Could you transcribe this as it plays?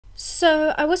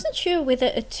So, I wasn't sure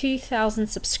whether a 2000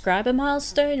 subscriber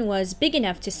milestone was big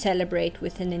enough to celebrate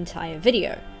with an entire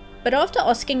video. But after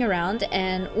asking around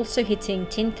and also hitting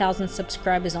 10,000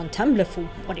 subscribers on Tumblr for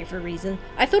whatever reason,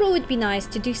 I thought it would be nice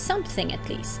to do something at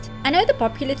least. I know the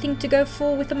popular thing to go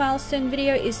for with a milestone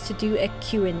video is to do a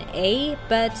Q&A,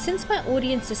 but since my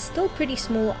audience is still pretty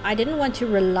small, I didn't want to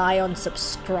rely on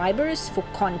subscribers for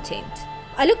content.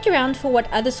 I looked around for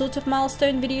what other sorts of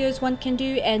milestone videos one can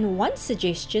do, and one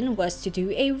suggestion was to do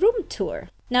a room tour.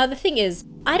 Now the thing is,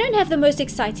 I don't have the most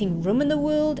exciting room in the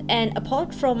world, and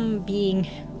apart from being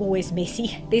always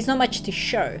messy, there's not much to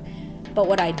show. But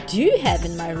what I do have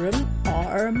in my room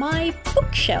are my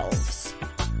bookshelves.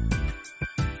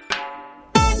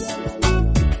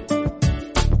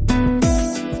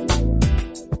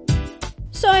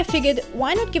 So I figured,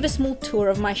 why not give a small tour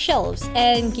of my shelves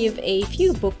and give a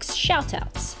few books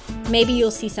shoutouts. Maybe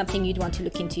you'll see something you'd want to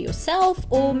look into yourself,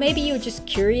 or maybe you're just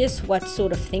curious what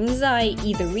sort of things I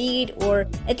either read or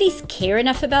at least care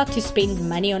enough about to spend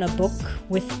money on a book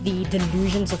with the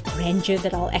delusions of grandeur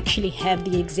that I'll actually have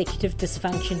the executive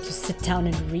dysfunction to sit down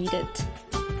and read it.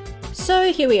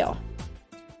 So here we are.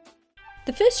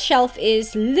 The first shelf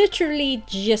is literally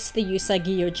just the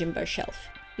Usagi Yojimbo shelf.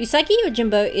 Usagi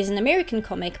Yojimbo is an American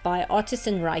comic by artist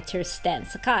and writer Stan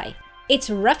Sakai. It's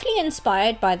roughly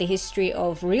inspired by the history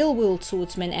of real-world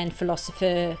swordsman and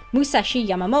philosopher Musashi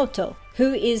Yamamoto,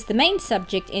 who is the main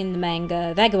subject in the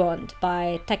manga Vagabond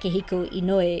by Takehiko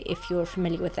Inoue, if you're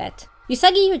familiar with that.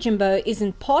 Usagi Yojimbo is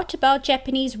in part about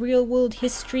Japanese real-world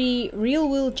history,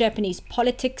 real-world Japanese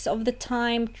politics of the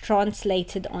time,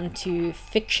 translated onto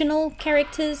fictional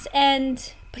characters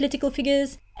and political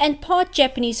figures, and part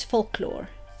Japanese folklore,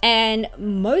 and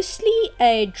mostly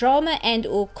a drama and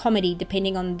or comedy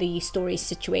depending on the story's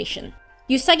situation.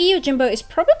 Usagi Yojimbo is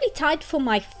probably tied for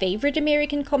my favorite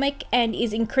American comic and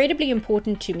is incredibly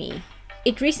important to me.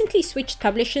 It recently switched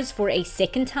publishers for a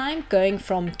second time, going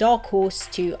from Dark Horse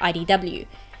to IDW,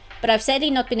 but I've sadly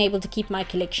not been able to keep my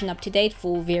collection up to date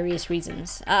for various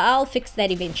reasons. I'll fix that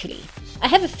eventually. I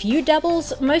have a few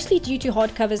doubles, mostly due to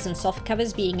hardcovers and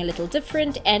softcovers being a little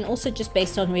different, and also just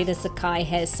based on whether Sakai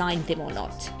has signed them or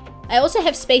not. I also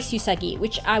have Space Usagi,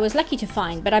 which I was lucky to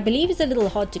find, but I believe is a little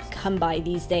hard to come by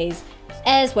these days,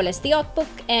 as well as the art book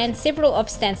and several of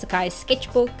Stan Sakai's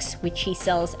sketchbooks, which he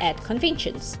sells at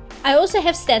conventions. I also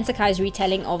have Stan Sakai's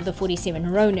retelling of the 47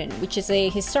 Ronin, which is a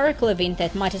historical event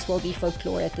that might as well be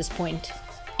folklore at this point.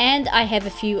 And I have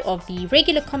a few of the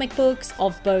regular comic books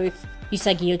of both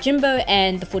Usagi Yojimbo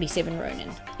and the 47 Ronin.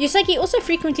 Usagi also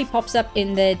frequently pops up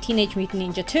in the Teenage Mutant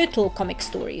Ninja Turtle comic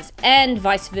stories, and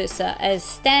vice versa, as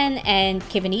Stan and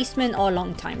Kevin Eastman are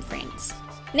longtime friends.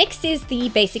 Next is the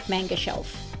basic manga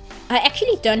shelf. I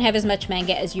actually don't have as much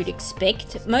manga as you'd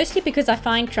expect, mostly because I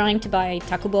find trying to buy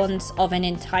takubons of an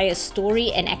entire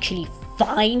story and actually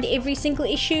find every single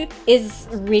issue is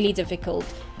really difficult.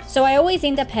 So I always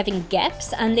end up having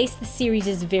gaps unless the series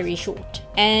is very short.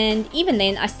 And even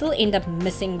then, I still end up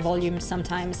missing volumes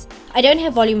sometimes. I don't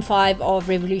have volume 5 of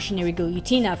Revolutionary Girl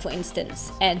Utena, for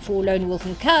instance, and for Lone Wolf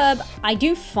and Cub, I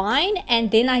do fine,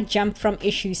 and then I jump from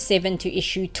issue 7 to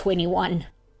issue 21.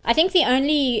 I think the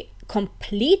only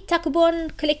complete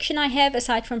takubon collection I have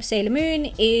aside from Sailor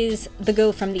Moon is The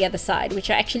Girl from the Other Side, which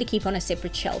I actually keep on a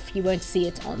separate shelf. You won't see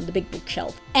it on the big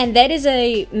bookshelf. And that is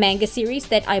a manga series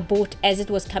that I bought as it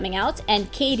was coming out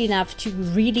and cared enough to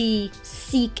really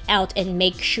seek out and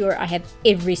make sure I have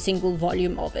every single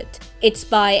volume of it. It's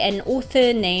by an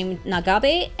author named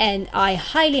Nagabe, and I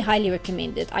highly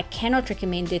recommend it. I cannot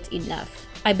recommend it enough.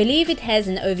 I believe it has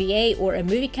an OVA or a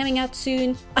movie coming out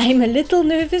soon. I'm a little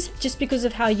nervous just because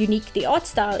of how unique the art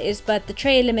style is, but the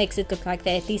trailer makes it look like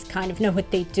they at least kind of know what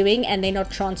they're doing and they're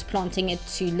not transplanting it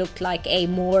to look like a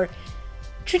more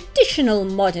traditional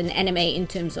modern anime in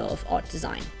terms of art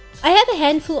design. I have a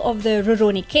handful of the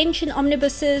Rurouni Kenshin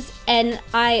omnibuses, and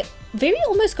I very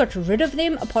almost got rid of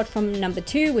them apart from number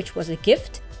 2, which was a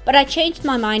gift, but I changed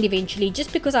my mind eventually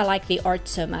just because I like the art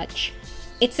so much.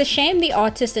 It's a shame the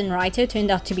artist and writer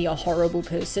turned out to be a horrible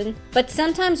person, but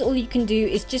sometimes all you can do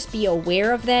is just be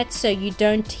aware of that so you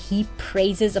don't heap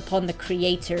praises upon the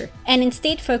creator, and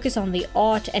instead focus on the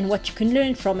art and what you can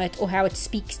learn from it or how it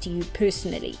speaks to you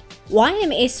personally.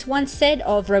 YMS once said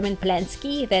of Roman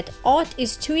Polanski that art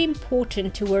is too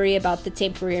important to worry about the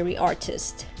temporary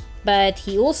artist. But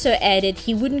he also added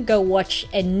he wouldn't go watch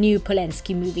a new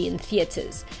Polanski movie in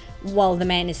theaters, while the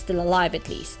man is still alive at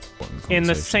least. In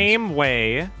the same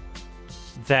way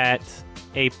that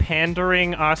a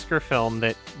pandering Oscar film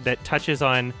that touches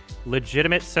on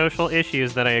legitimate social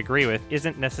issues that I agree with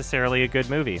isn't necessarily a good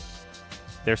movie.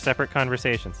 They're separate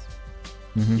conversations.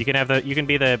 You can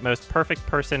be the most perfect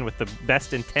person with the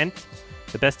best intent,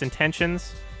 the best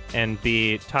intentions, and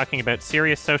be talking about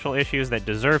serious social issues that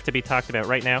deserve to be talked about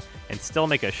right now, and still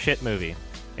make a shit movie.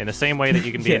 In the same way that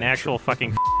you can be an actual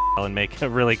fucking and make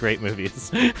really great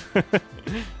movies.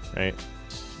 Right?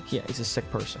 Yeah, he's a sick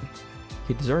person.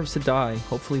 He deserves to die,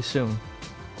 hopefully soon.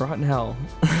 Rot in hell.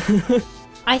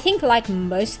 I think like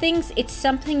most things, it's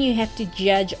something you have to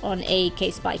judge on a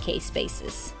case-by-case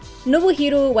basis.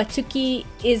 Nobuhiro Watsuki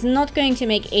is not going to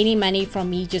make any money from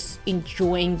me just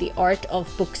enjoying the art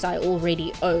of books I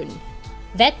already own.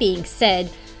 That being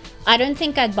said, I don't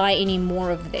think I'd buy any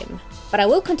more of them, but I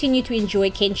will continue to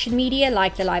enjoy Kenshin media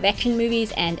like the live action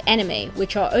movies and anime,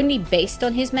 which are only based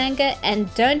on his manga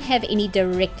and don't have any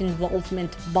direct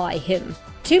involvement by him.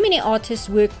 Too many artists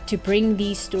work to bring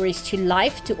these stories to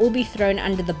life to all be thrown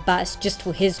under the bus just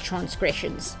for his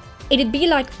transgressions. It'd be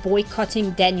like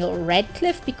boycotting Daniel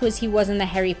Radcliffe because he was in the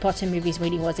Harry Potter movies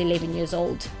when he was 11 years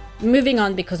old. Moving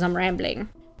on because I'm rambling.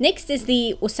 Next is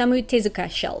the Osamu Tezuka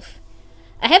shelf.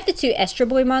 I have the 2 Astro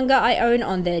Boy manga I own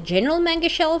on the general manga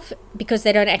shelf because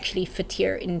they don't actually fit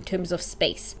here in terms of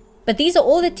space. But these are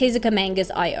all the Tezuka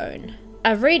mangas I own.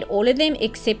 I've read all of them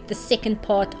except the second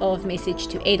part of Message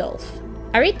to Adolf.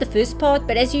 I read the first part,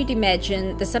 but as you'd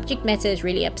imagine, the subject matter is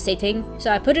really upsetting,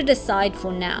 so I put it aside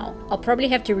for now. I'll probably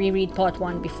have to reread part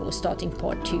 1 before starting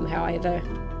part 2, however.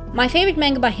 My favorite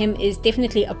manga by him is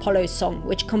definitely Apollo's Song,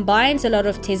 which combines a lot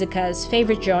of Tezuka's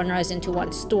favorite genres into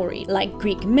one story, like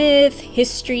Greek myth,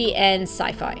 history, and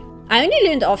sci-fi. I only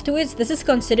learned afterwards this is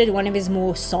considered one of his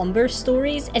more somber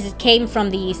stories, as it came from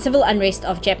the civil unrest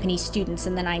of Japanese students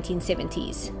in the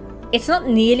 1970s. It's not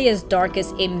nearly as dark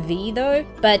as MV though,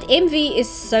 but MV is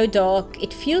so dark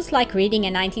it feels like reading a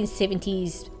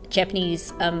 1970s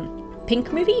Japanese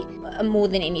pink movie more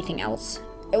than anything else.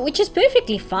 Which is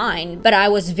perfectly fine, but I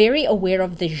was very aware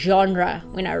of the genre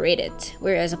when I read it,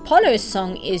 whereas Apollo's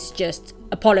Song is just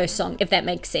Apollo's Song, if that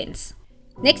makes sense.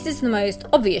 Next is the most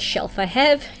obvious shelf I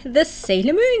have, the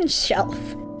Sailor Moon shelf.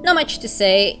 Not much to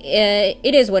say,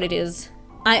 it is what it is.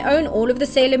 I own all of the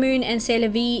Sailor Moon and Sailor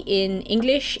V in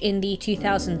English in the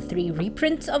 2003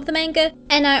 reprint of the manga,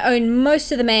 and I own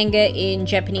most of the manga in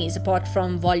Japanese apart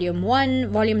from Volume 1,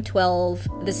 Volume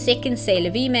 12, the second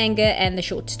Sailor V manga, and the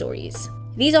short stories.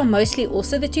 These are mostly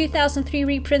also the 2003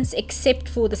 reprints except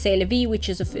for the Sailor V, which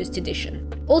is a first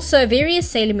edition. Also various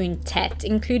Sailor Moon tat,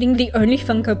 including the only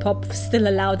Funko Pop still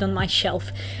allowed on my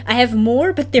shelf. I have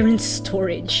more, but they're in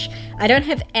storage. I don't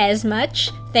have as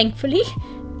much, thankfully.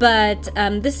 But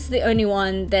this is the only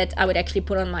one that I would actually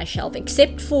put on my shelf,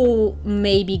 except for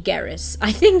maybe Garrus.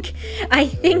 I think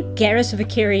Garrus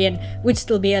Vicarian would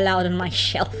still be allowed on my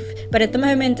shelf, but at the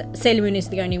moment, Sailor Moon is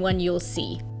the only one you'll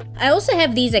see. I also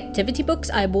have these activity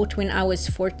books I bought when I was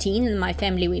 14 and my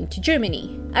family went to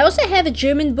Germany. I also have a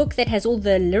German book that has all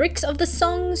the lyrics of the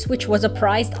songs, which was a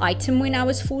prized item when I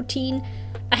was 14.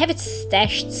 I have it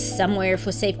stashed somewhere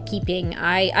for safekeeping.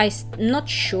 I'm not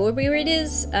sure where it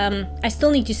is. I still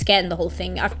need to scan the whole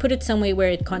thing. I've put it somewhere where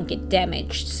it can't get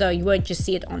damaged, so you won't just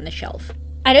see it on the shelf.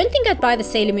 I don't think I'd buy the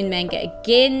Sailor Moon manga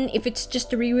again if it's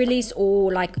just a re-release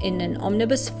or like in an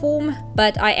omnibus form,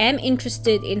 but I am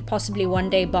interested in possibly one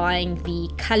day buying the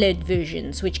colored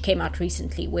versions which came out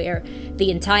recently, where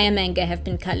the entire manga have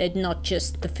been colored, not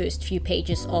just the first few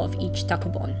pages of each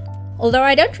takobon. Although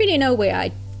I don't really know where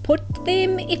I'd put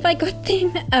them if I got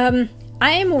them.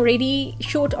 I am already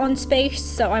short on space,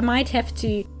 so I might have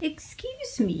to...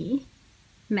 Excuse me,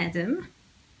 madam.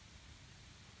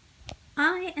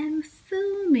 I am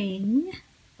filming.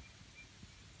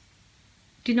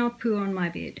 Do not poo on my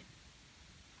bed.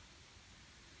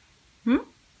 Are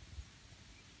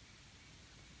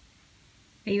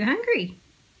you hungry?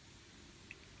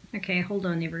 Okay, hold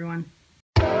on everyone.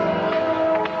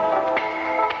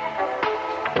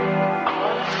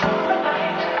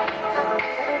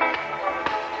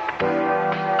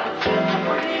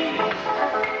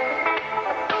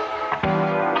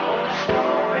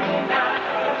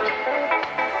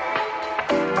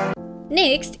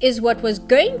 Next is what was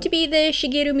going to be the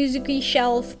Shigeru Mizuki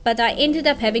shelf, but I ended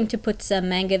up having to put some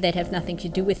manga that have nothing to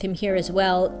do with him here as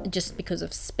well, just because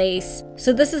of space.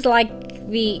 So this is like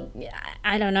the,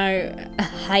 I don't know, a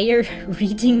higher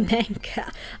reading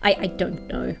manga. I don't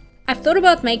know. I've thought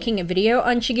about making a video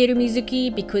on Shigeru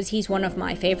Mizuki because he's one of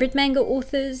my favorite manga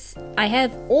authors. I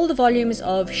have all the volumes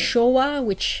of Showa,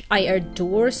 which I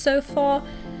adore so far.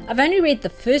 I've only read the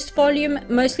first volume,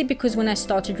 mostly because when I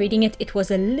started reading it, it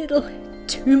was a little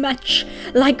too much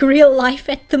like real life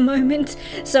at the moment,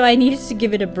 so I needed to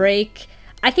give it a break.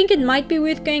 I think it might be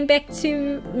worth going back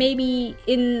to maybe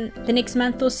in the next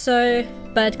month or so.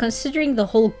 but considering the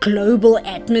whole global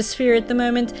atmosphere at the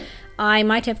moment, I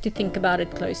might have to think about it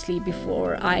closely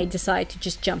before I decide to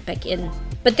just jump back in.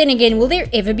 But then again, will there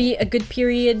ever be a good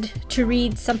period to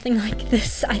read something like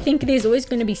this? I think there's always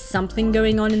going to be something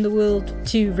going on in the world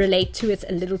to relate to it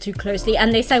a little too closely,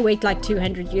 unless I wait like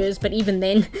 200 years, but even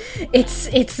then,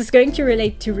 it's going to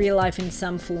relate to real life in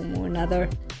some form or another.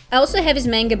 I also have his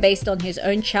manga based on his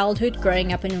own childhood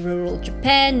growing up in rural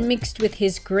Japan, mixed with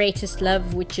his greatest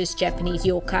love, which is Japanese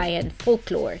yokai and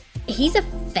folklore. He's a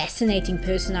fascinating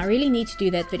person. I really need to do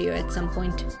that video at some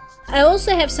point. I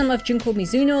also have some of Junko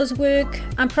Mizuno's work.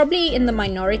 I'm probably in the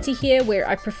minority here, where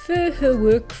I prefer her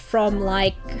work from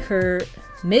like her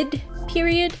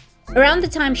mid-period, around the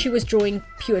time she was drawing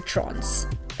pure trance.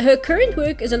 Her current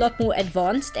work is a lot more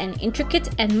advanced and intricate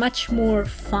and much more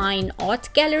fine art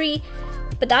gallery,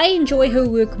 but I enjoy her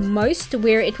work most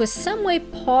where it was some way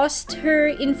past her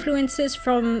influences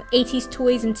from 80s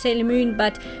toys and Sailor Moon,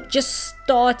 but just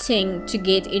starting to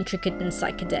get intricate and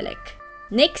psychedelic.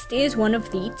 Next is one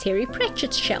of the Terry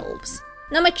Pratchett shelves.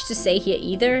 Not much to say here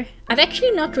either. I've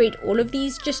actually not read all of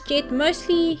these just yet,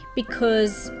 mostly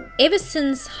because ever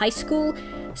since high school,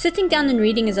 sitting down and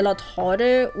reading is a lot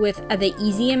harder with other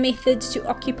easier methods to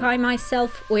occupy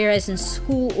myself, whereas in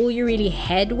school all you really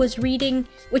had was reading,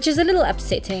 which is a little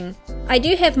upsetting. I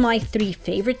do have my 3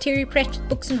 favorite Terry Pratchett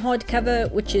books in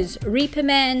hardcover, which is Reaper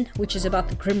Man, which is about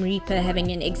the Grim Reaper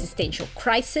having an existential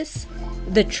crisis,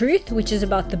 The Truth, which is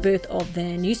about the birth of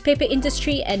the newspaper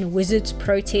industry and wizards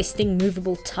protesting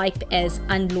movable type as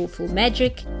unlawful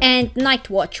magic, and Night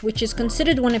Watch, which is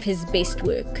considered one of his best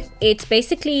work. It's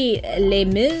basically Les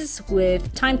Mis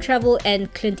with time travel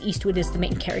and Clint Eastwood as the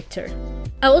main character.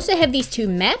 I also have these 2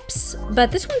 maps,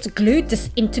 but this one's glued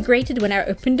disintegrated when I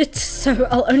opened it, so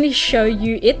I'll only show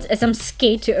you it as I'm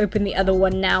scared to open the other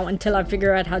one now until I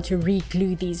figure out how to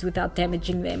re-glue these without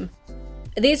damaging them.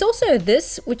 There's also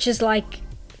this, which is like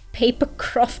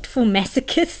papercraft for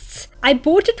masochists. I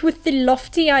bought it with the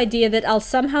lofty idea that I'll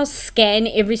somehow scan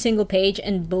every single page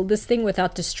and build this thing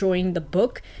without destroying the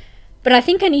book, but I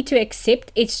think I need to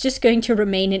accept it's just going to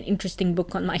remain an interesting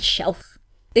book on my shelf.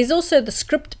 There's also the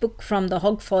script book from the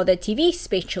Hogfather TV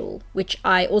special, which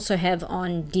I also have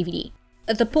on DVD.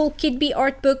 The Paul Kidby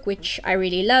art book, which I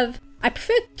really love. I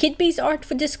prefer Kidby's art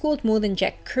for Discworld more than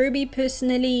Jack Kirby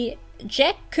personally.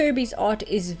 Jack Kirby's art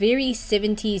is very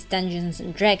 70s Dungeons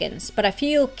and Dragons, but I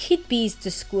feel Kidby's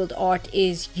Discworld art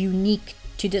is unique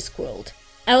to Discworld.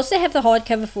 I also have the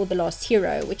hardcover for The Last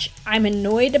Hero, which I'm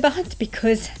annoyed about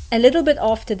because a little bit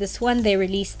after this one they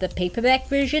released the paperback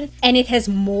version and it has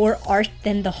more art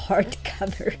than the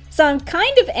hardcover. So I'm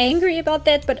kind of angry about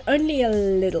that, but only a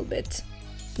little bit.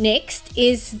 Next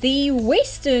is the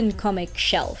Western comic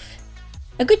shelf.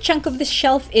 A good chunk of this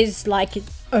shelf is like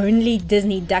only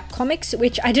Disney Duck comics,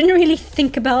 which I didn't really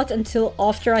think about until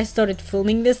after I started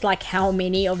filming this, like how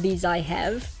many of these I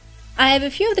have. I have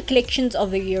a few of the collections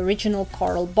of the original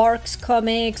Carl Barks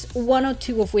comics, 1 or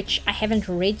 2 of which I haven't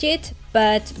read yet,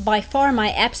 but by far my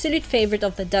absolute favorite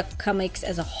of the Duck comics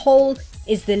as a whole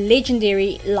is the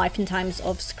legendary Life and Times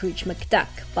of Scrooge McDuck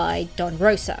by Don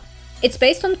Rosa. It's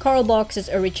based on Carl Barks'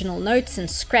 original notes and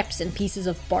scraps and pieces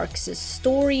of Barks'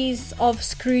 stories of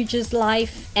Scrooge's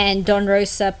life, and Don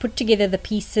Rosa put together the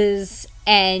pieces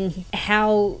and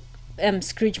how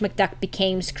Scrooge McDuck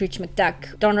became Scrooge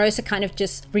McDuck. Don Rosa kind of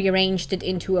just rearranged it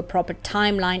into a proper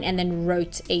timeline and then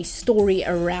wrote a story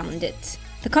around it.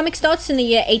 The comic starts in the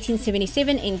year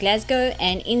 1877 in Glasgow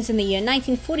and ends in the year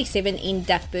 1947 in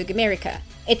Duckburg, America.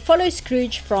 It follows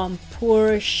Scrooge from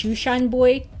poor shoeshine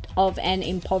boy of an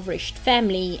impoverished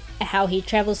family, how he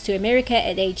travels to America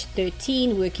at age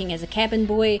 13 working as a cabin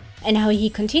boy, and how he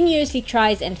continuously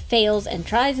tries and fails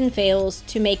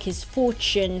to make his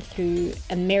fortune through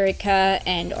America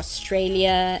and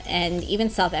Australia and even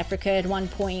South Africa at one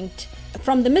point.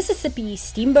 From the Mississippi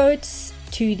steamboats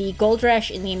to the gold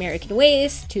rush in the American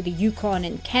West to the Yukon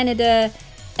in Canada,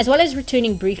 as well as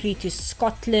returning briefly to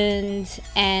Scotland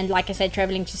and, like I said,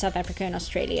 traveling to South Africa and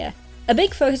Australia. A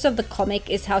big focus of the comic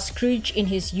is how Scrooge in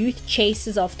his youth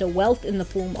chases after wealth in the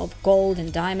form of gold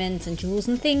and diamonds and jewels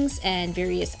and things and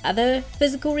various other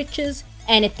physical riches,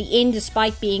 and at the end,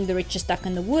 despite being the richest duck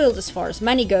in the world as far as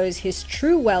money goes, his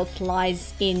true wealth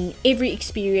lies in every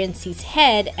experience he's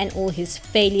had and all his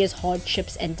failures,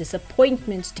 hardships and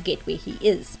disappointments to get where he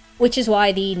is, which is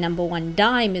why the number 1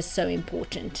 dime is so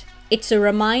important. It's a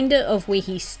reminder of where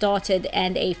he started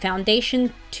and a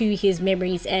foundation to his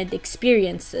memories and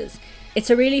experiences. It's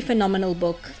a really phenomenal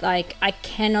book. Like, I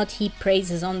cannot heap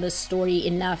praises on this story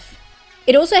enough.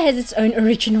 It also has its own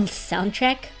original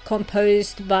soundtrack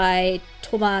composed by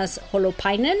Thomas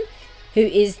Holopainen, who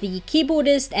is the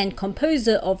keyboardist and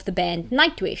composer of the band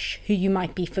Nightwish, who you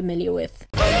might be familiar with.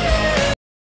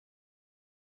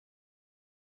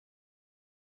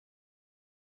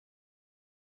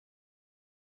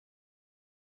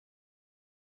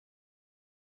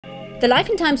 The Life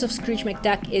and Times of Scrooge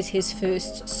McDuck is his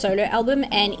first solo album,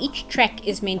 and each track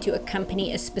is meant to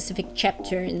accompany a specific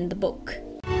chapter in the book.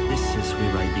 This is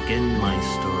where I begin my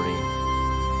story.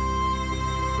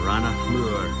 Ranach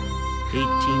Moor,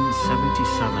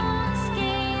 1877.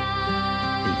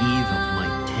 The eve of my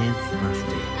 10th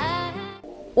birthday.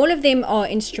 All of them are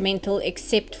instrumental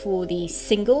except for the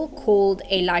single called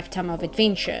A Lifetime of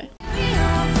Adventure.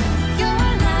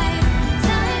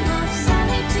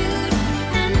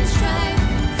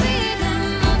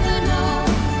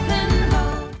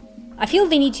 I feel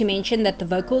we need to mention that the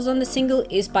vocals on the single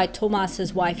is by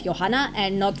Thomas's wife Johanna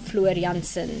and not Floor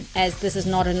Jansen, as this is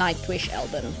not a Nightwish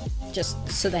album. Just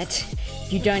so that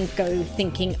you don't go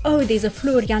thinking, oh, there's a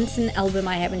Floor Jansen album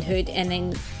I haven't heard, and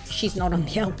then she's not on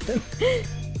the album.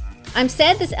 I'm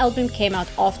sad this album came out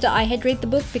after I had read the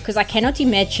book, because I cannot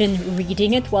imagine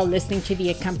reading it while listening to the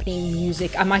accompanying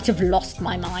music. I might have lost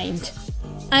my mind.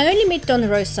 I only met Don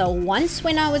Rosa once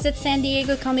when I was at San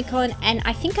Diego Comic Con, and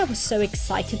I think I was so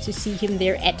excited to see him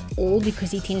there at all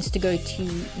because he tends to go to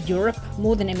Europe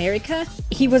more than America.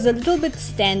 He was a little bit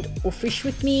standoffish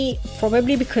with me,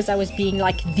 probably because I was being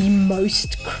like the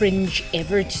most cringe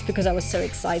ever just because I was so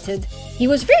excited. He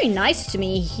was very nice to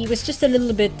me. He was just a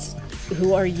little bit,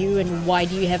 who are you and why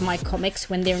do you have my comics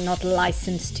when they're not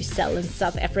licensed to sell in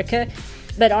South Africa?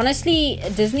 But honestly,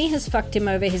 Disney has fucked him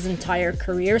over his entire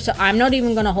career, so I'm not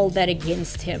even gonna hold that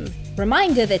against him.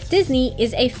 Reminder that Disney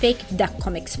is a fake Duck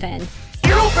Comics fan.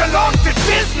 You belong to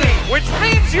Disney, which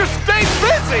means you stay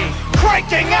busy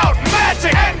cranking out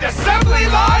magic and assembly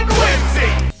line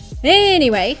whimsy.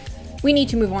 Anyway, we need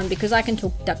to move on because I can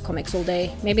talk Duck Comics all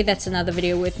day. Maybe that's another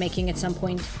video worth making at some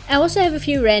point. I also have a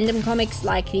few random comics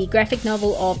like the graphic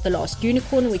novel of The Last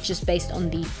Unicorn, which is based on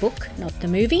the book, not the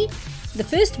movie. The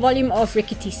first volume of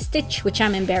Rickety Stitch, which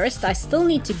I'm embarrassed I still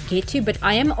need to get to, but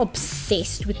I am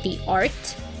obsessed with the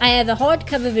art. I have a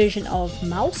hardcover version of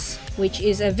Mouse, which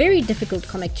is a very difficult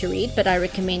comic to read, but I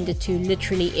recommend it to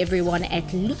literally everyone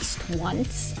at least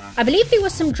once. I believe there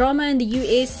was some drama in the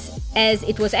US, as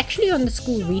it was actually on the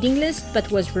school reading list,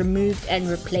 but was removed and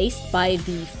replaced by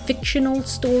the fictional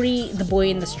story The Boy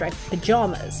in the Striped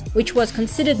Pajamas, which was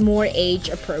considered more age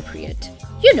appropriate.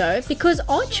 You know, because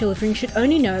our children should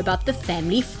only know about the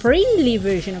family-friendly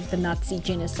version of the Nazi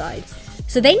genocide.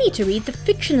 So they need to read the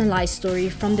fictionalized story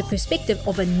from the perspective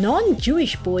of a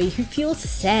non-Jewish boy who feels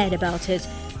sad about it,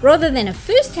 rather than a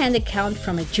first-hand account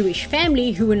from a Jewish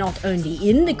family who were not only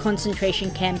in the concentration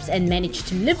camps and managed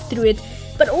to live through it,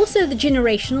 but also the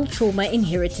generational trauma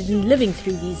inherited in living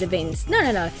through these events.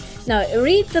 No,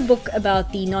 read the book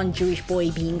about the non-Jewish boy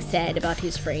being sad about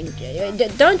his friend.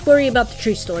 Don't worry about the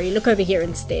true story, look over here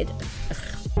instead.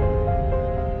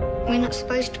 We're not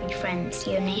supposed to be friends,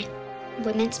 you and me.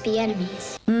 We're meant to be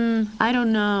enemies. I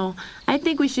don't know. I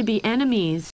think we should be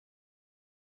enemies.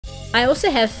 I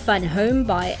also have Fun Home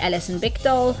by Alison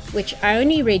Bechdel, which I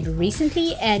only read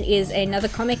recently and is another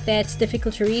comic that's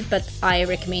difficult to read, but I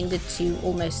recommend it to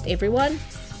almost everyone.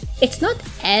 It's not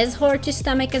as hard to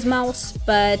stomach as Mouse,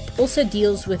 but also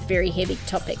deals with very heavy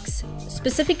topics.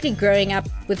 Specifically growing up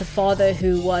with a father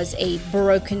who was a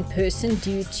broken person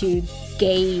due to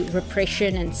gay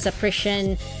repression and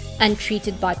suppression,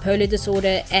 untreated bipolar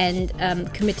disorder, and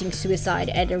committing suicide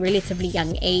at a relatively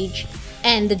young age,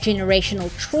 and the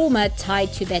generational trauma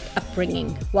tied to that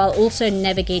upbringing, while also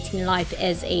navigating life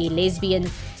as a lesbian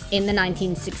in the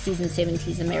 1960s and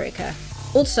 70s America.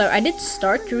 Also, I did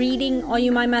start reading Are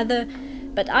You My Mother,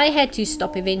 but I had to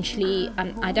stop eventually.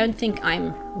 I don't think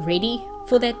I'm ready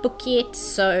for that book yet,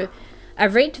 so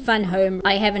I've read Fun Home.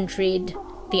 I haven't read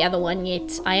the other one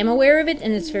yet. I am aware of it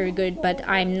and it's very good, but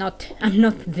I'm not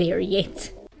there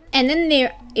yet. And then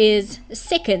there is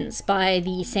Seconds by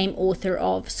the same author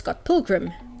of Scott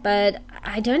Pilgrim, but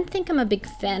I don't think I'm a big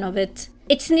fan of it.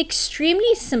 It's an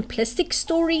extremely simplistic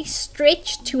story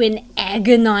stretched to an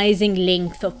agonizing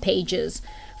length of pages,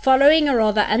 following a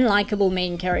rather unlikable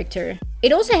main character.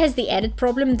 It also has the added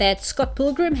problem that Scott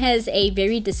Pilgrim has a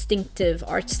very distinctive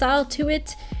art style to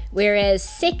it, whereas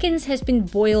Seconds has been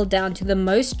boiled down to the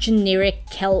most generic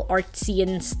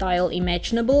CalArtsian style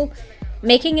imaginable,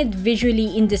 making it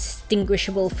visually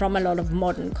indistinguishable from a lot of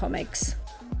modern comics.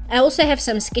 I also have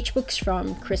some sketchbooks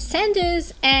from Chris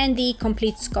Sanders and the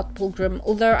complete Scott Pilgrim,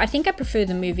 although I think I prefer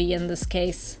the movie in this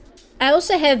case. I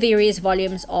also have various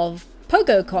volumes of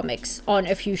Pogo comics on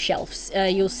a few shelves.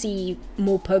 You'll see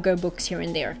more Pogo books here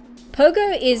and there.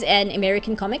 Pogo is an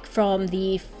American comic from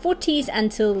the 40s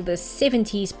until the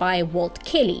 70s by Walt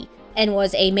Kelly, and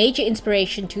was a major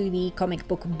inspiration to the comic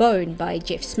book Bone by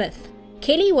Jeff Smith.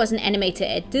 Kelly was an animator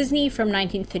at Disney from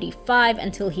 1935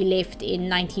 until he left in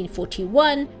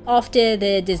 1941 after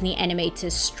the Disney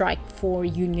animators' strike for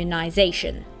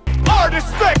unionization.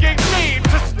 Artists begging me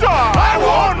to stop. I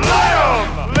won't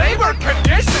let them. Labor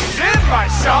conditions in my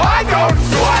shop. I don't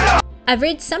sweat them. I've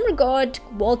read some regard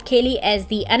Walt Kelly as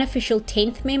the unofficial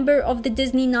 10th member of the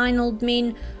Disney Nine Old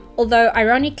Men, although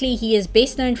ironically he is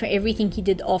best known for everything he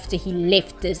did after he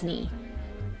left Disney.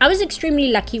 I was extremely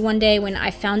lucky one day when I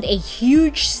found a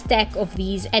huge stack of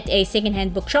these at a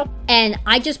secondhand bookshop, and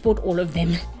I just bought all of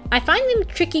them. I find them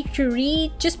tricky to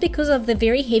read just because of the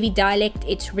very heavy dialect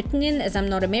it's written in, as I'm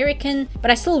not American,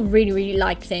 but I still really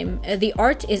like them. The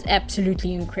art is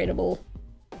absolutely incredible.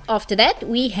 After that,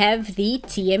 we have the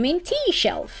TMNT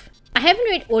shelf. I haven't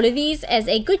read all of these, as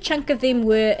a good chunk of them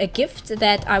were a gift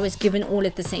that I was given all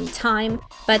at the same time,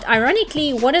 but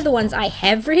ironically, one of the ones I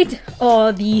have read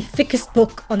are the thickest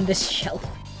book on this shelf.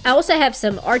 I also have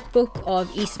some art book of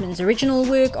Eastman's original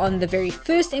work on the very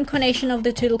first incarnation of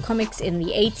the Turtle comics in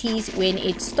the 80s, when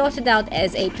it started out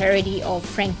as a parody of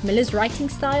Frank Miller's writing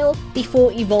style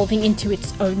before evolving into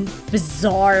its own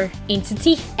bizarre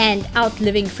entity and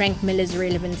outliving Frank Miller's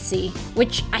relevancy,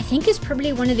 which I think is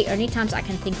probably one of the only times I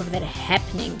can think of that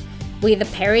happening, where the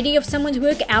parody of someone's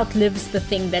work outlives the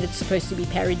thing that it's supposed to be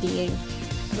parodying.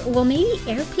 Well, maybe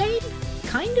Airplane?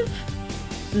 Kind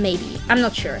of? Maybe. I'm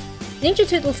not sure. Ninja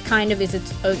Turtles kind of is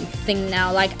its own thing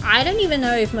now. Like, I don't even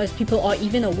know if most people are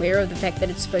even aware of the fact that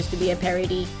it's supposed to be a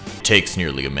parody. It takes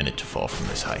nearly a minute to fall from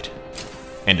this height.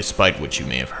 And despite what you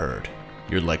may have heard,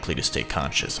 you're likely to stay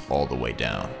conscious all the way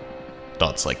down.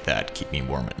 Thoughts like that keep me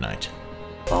warm at night.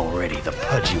 Already the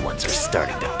pudgy ones are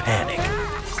starting to panic.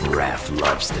 Raph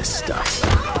loves this stuff.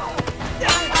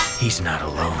 He's not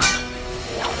alone.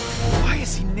 Why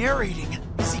is he narrating?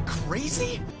 Is he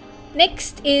crazy?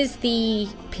 Next is the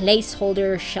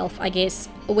placeholder shelf, I guess,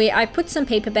 where I put some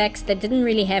paperbacks that didn't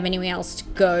really have anywhere else to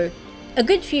go. A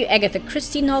good few Agatha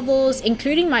Christie novels,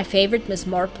 including my favorite Miss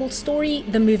Marple story,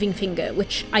 The Moving Finger,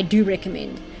 which I do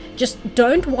recommend. Just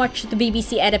don't watch the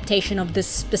BBC adaptation of this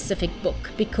specific book,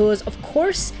 because of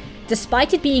course,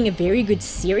 despite it being a very good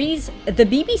series, the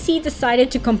BBC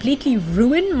decided to completely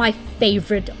ruin my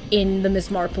favorite in the Miss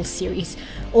Marple series.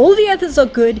 All the others are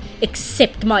good,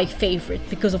 except my favorite,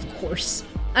 because of course.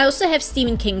 I also have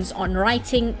Stephen King's On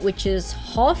Writing, which is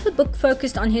half a book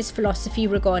focused on his philosophy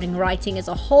regarding writing as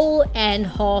a whole, and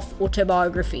half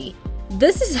autobiography.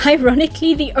 This is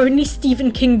ironically the only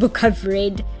Stephen King book I've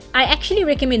read. I actually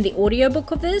recommend the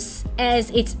audiobook of this, as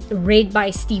it's read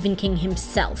by Stephen King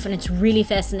himself, and it's really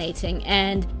fascinating,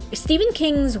 and Stephen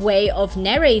King's way of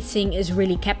narrating is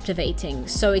really captivating,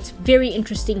 so it's very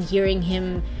interesting hearing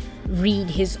him read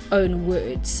his own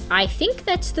words. I think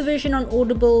that's the version on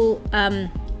Audible.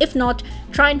 If not,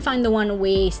 try and find the one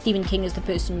where Stephen King is the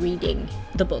person reading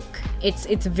the book. It's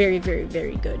very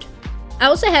good. I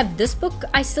also have this book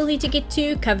I still need to get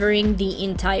to, covering the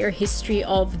entire history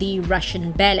of the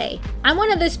Russian ballet. I'm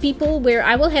one of those people where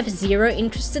I will have zero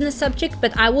interest in the subject,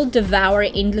 but I will devour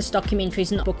endless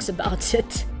documentaries and books about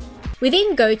it. We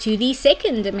then go to the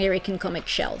second American comic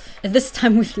shelf, this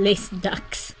time with less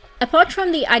ducks. Apart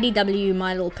from the IDW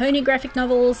My Little Pony graphic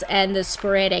novels and the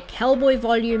sporadic Hellboy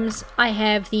volumes, I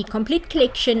have the complete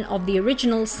collection of the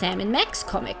original Sam and Max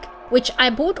comic, which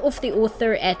I bought off the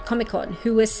author at Comic-Con,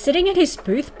 who was sitting at his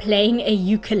booth playing a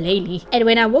ukulele. And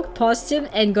when I walked past him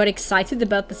and got excited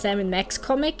about the Sam and Max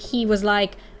comic, he was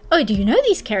like, "Oh, do you know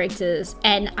these characters?"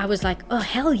 And I was like, "Oh,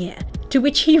 hell yeah." To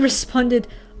which he responded,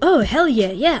 "Oh, hell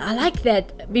yeah, I like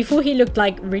that," before he looked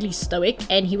like really stoic,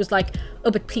 and he was like, "Oh,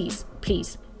 but please,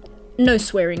 no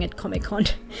swearing at Comic-Con."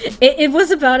 It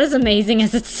was about as amazing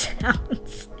as it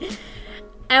sounds.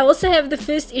 I also have the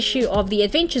first issue of the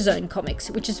Adventure Zone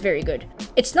comics, which is very good.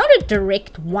 It's not a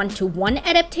direct one-to-one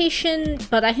adaptation,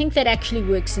 but I think that actually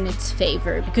works in its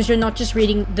favor, because you're not just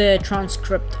reading the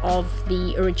transcript of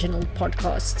the original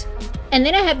podcast. And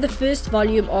then I have the first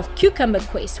volume of Cucumber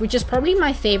Quest, which is probably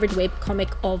my favorite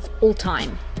webcomic of all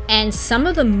time, and some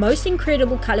of the most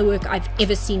incredible color work I've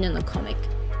ever seen in a comic.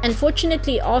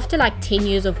 Unfortunately, after like 10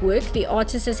 years of work, the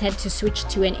artist has had to switch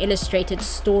to an illustrated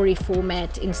story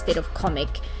format instead of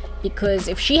comic, because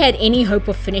if she had any hope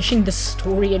of finishing the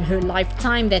story in her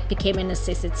lifetime, that became a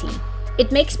necessity.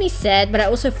 It makes me sad, but I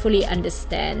also fully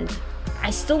understand. I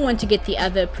still want to get the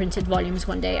other printed volumes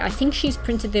one day. I think she's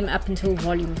printed them up until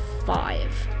volume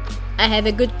 5. I have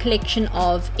a good collection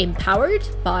of Empowered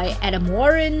by Adam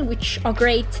Warren, which are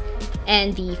great,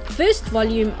 and the first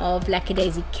volume of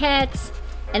Lackadaisy Cats,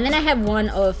 And then I have one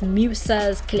of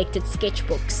Musa's collected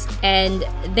sketchbooks, and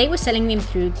they were selling them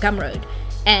through Gumroad,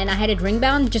 and I had it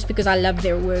ringbound just because I love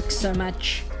their work so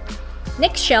much.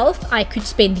 Next shelf I could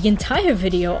spend the entire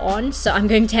video on, so I'm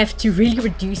going to have to really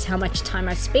reduce how much time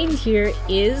I spend here,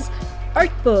 is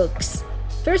art books.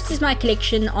 First is my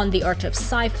collection on the art of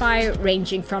sci-fi,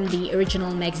 ranging from the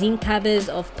original magazine covers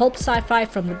of pulp sci-fi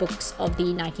from the books of the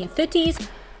 1930s,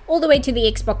 all the way to the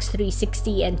Xbox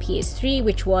 360 and PS3,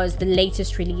 which was the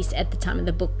latest release at the time of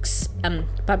the book's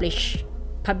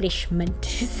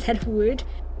publishment. Is that a word?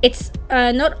 It's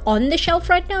not on the shelf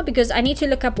right now because I need to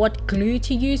look up what glue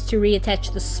to use to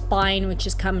reattach the spine, which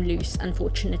has come loose,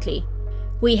 unfortunately.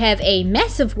 We have a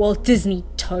massive Walt Disney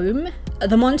tome,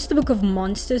 The Monster Book of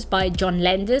Monsters by John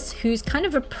Landis, who's kind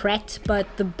of a prat, but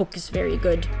the book is very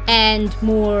good. And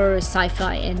more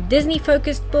sci-fi and Disney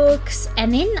focused books.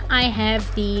 And then I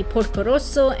have the Porco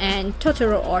Rosso and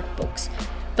Totoro art books.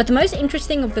 But the most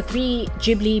interesting of the 3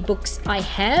 Ghibli books I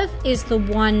have is the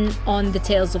one on the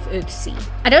Tales of Earthsea.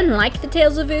 I don't like the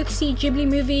Tales of Earthsea Ghibli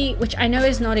movie, which I know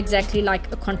is not exactly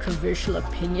like a controversial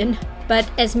opinion, but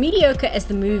as mediocre as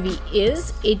the movie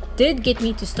is, it did get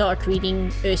me to start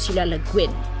reading Ursula Le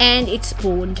Guin, and it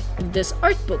spawned this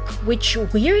art book, which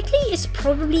weirdly is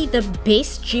probably the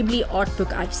best Ghibli art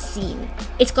book I've seen.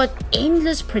 It's got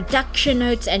endless production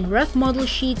notes and rough model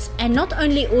sheets, and not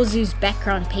only Ozu's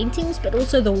background paintings, but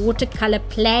also the watercolor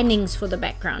plannings for the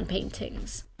background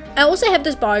paintings. I also have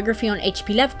this biography on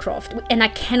H.P. Lovecraft, and I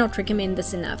cannot recommend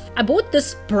this enough. I bought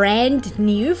this brand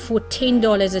new for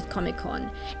 $10 at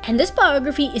Comic-Con, and this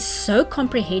biography is so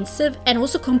comprehensive and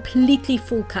also completely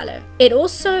full color. It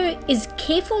also is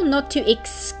careful not to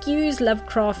excuse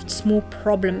Lovecraft's more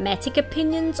problematic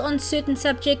opinions on certain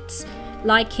subjects,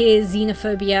 like his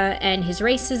xenophobia and his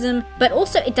racism, but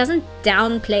also it doesn't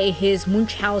downplay his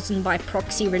Munchausen by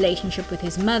proxy relationship with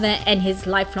his mother and his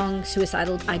lifelong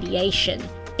suicidal ideation.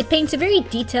 It paints a very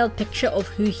detailed picture of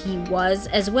who he was,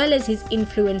 as well as his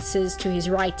influences to his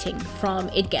writing, from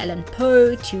Edgar Allan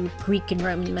Poe to Greek and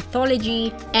Roman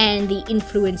mythology, and the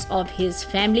influence of his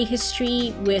family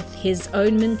history with his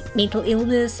own mental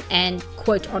illness and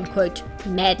quote-unquote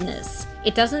madness.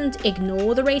 It doesn't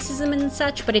ignore the racism and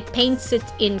such, but it paints it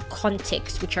in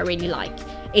context, which I really like.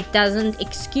 It doesn't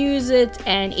excuse it,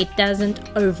 and it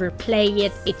doesn't overplay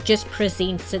it, it just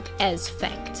presents it as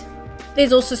fact.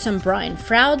 There's also some Brian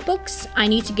Froud books. I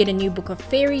need to get a new book of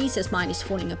fairies as mine is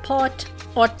falling apart.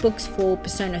 Art books for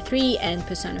Persona 3 and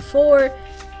Persona 4.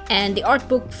 And the art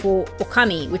book for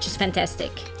Okami, which is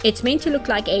fantastic. It's meant to look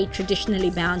like a traditionally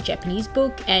bound Japanese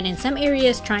book, and in some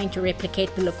areas trying to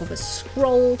replicate the look of a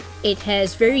scroll. It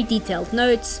has very detailed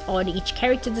notes on each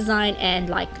character design and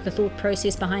like the thought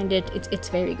process behind it. It's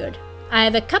very good. I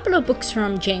have a couple of books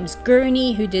from James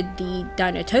Gurney, who did the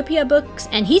Dinotopia books,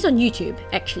 and he's on YouTube,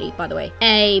 actually, by the way.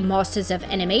 A Masters of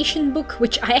Animation book,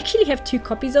 which I actually have 2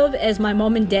 copies of, as my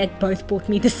mom and dad both bought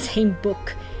me the same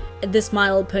book. This My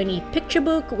Little Pony picture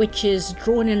book, which is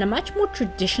drawn in a much more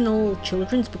traditional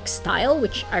children's book style,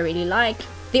 which I really like.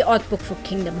 The art book for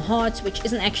Kingdom Hearts, which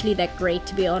isn't actually that great,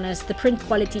 to be honest. The print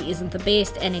quality isn't the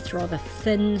best and it's rather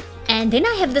thin. And then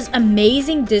I have this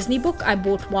amazing Disney book I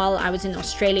bought while I was in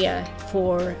Australia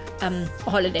for a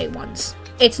holiday once.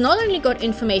 It's not only got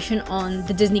information on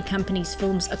the Disney company's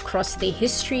films across their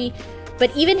history,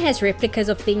 but even has replicas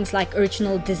of things like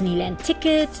original Disneyland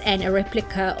tickets and a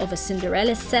replica of a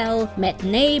Cinderella cell,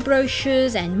 matinee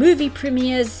brochures and movie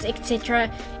premieres,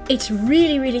 etc. It's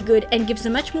really good and gives a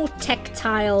much more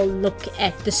tactile look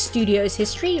at the studio's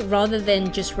history rather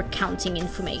than just recounting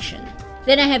information.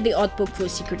 Then I have the art book for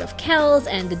Secret of Kells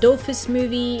and the Dolphus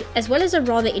movie, as well as a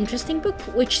rather interesting book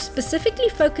which specifically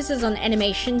focuses on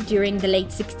animation during the late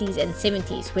 60s and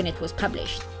 70s when it was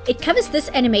published. It covers this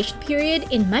animation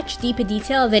period in much deeper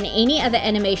detail than any other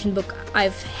animation book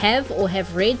I've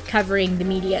read covering the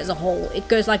media as a whole. It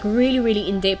goes like really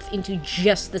in depth into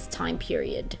just this time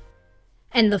period.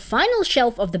 And the final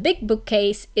shelf of the big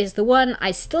bookcase is the one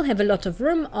I still have a lot of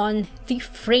room on, the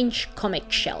French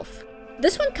comic shelf.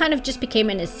 This one kind of just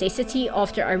became a necessity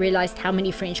after I realized how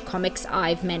many French comics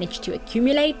I've managed to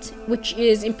accumulate, which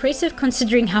is impressive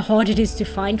considering how hard it is to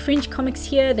find French comics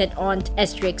here that aren't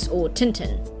Asterix or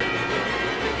Tintin.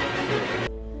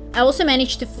 I also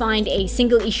managed to find a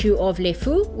single issue of Les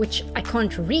Fous, which I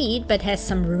can't read but has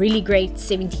some really great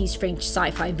 70s French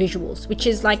sci-fi visuals, which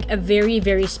is like a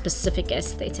very specific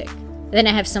aesthetic. Then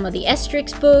I have some of the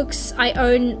Asterix books I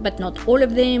own, but not all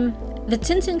of them. The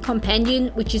Tintin Companion,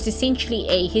 which is essentially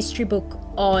a history book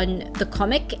on the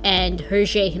comic and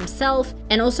Hergé himself,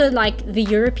 and also like the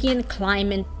European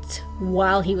climate released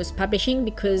while he was publishing,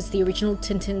 because the original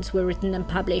Tintins were written and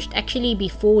published actually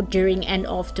before, during and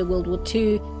after World War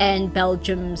II and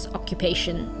Belgium's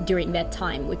occupation during that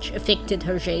time, which affected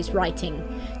Hergé's writing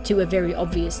to a very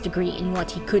obvious degree in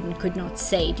what he could and could not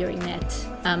say during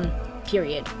that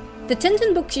period. The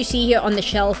Tintin books you see here on the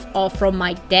shelf are from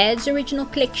my dad's original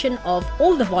collection of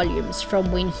all the volumes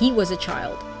from when he was a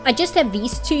child. I just have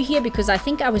these two here because I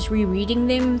think I was rereading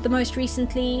them the most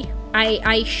recently.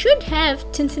 I should have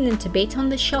Tintin in Tibet on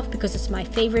this shelf because it's my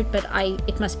favorite, but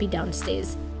it must be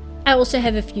downstairs. I also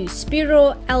have a few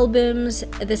Spyro albums,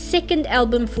 the second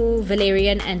album for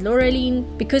Valerian and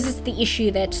Laureline, because it's the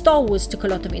issue that Star Wars took a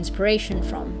lot of inspiration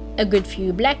from, a good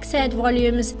few Black Sad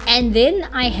volumes, and then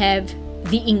I have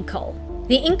The Incal.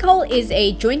 The Incal is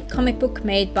a joint comic book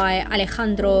made by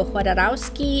Alejandro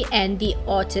Jodorowsky and the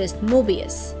artist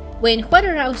Mobius. When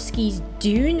Jodorowsky's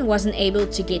Dune wasn't able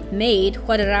to get made,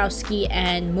 Jodorowsky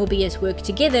and Mobius worked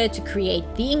together to create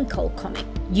the Incal comic,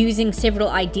 using several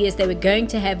ideas they were going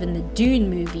to have in the Dune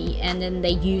movie, and then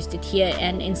they used it here,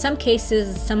 and in some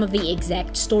cases some of the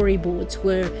exact storyboards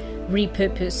were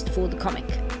repurposed for the comic.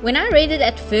 When I read it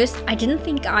at first, I didn't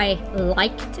think I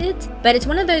liked it, but it's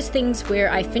one of those things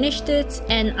where I finished it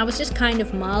and I was just kind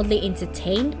of mildly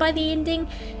entertained by the ending,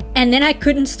 and then I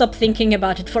couldn't stop thinking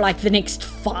about it for like the next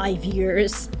 5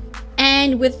 years.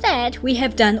 And with that, we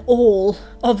have done all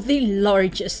of the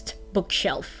largest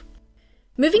bookshelf.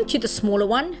 Moving to the smaller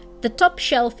one, the top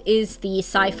shelf is the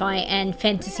sci-fi and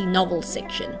fantasy novel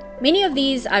section. Many of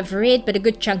these I've read, but a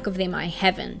good chunk of them I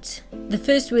haven't. The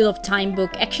first Wheel of Time book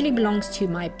actually belongs to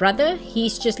my brother.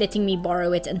 He's just letting me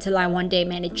borrow it until I one day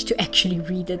manage to actually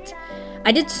read it.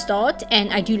 I did start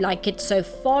and I do like it so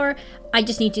far, I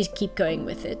just need to keep going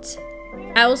with it.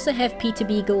 I also have Peter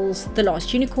Beagle's The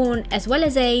Last Unicorn, as well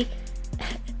as a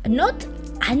not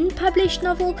unpublished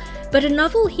novel, but a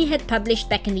novel he had published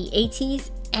back in the 80s,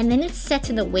 and then it sat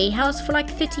in a warehouse for like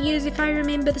 30 years if I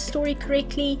remember the story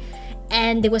correctly,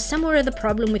 and there was some or other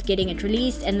problem with getting it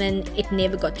released, and then it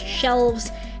never got to shelves,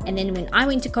 and then when I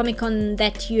went to Comic-Con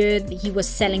that year he was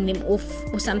selling them off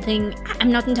or something.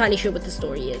 I'm not entirely sure what the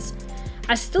story is.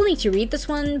 I still need to read this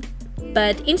one,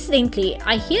 but incidentally,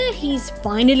 I hear he's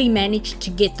finally managed to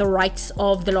get the rights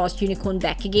of The Last Unicorn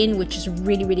back again, which is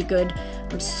really, really good.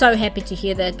 I'm so happy to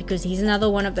hear that, because he's another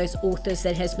one of those authors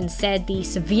that has been sadly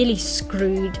severely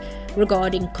screwed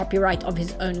regarding copyright of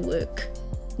his own work.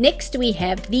 Next we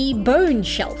have the Bone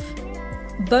shelf.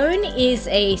 Bone is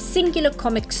a singular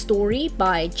comic story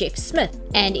by Jeff Smith,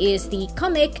 and is the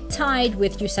comic tied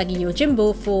with Usagi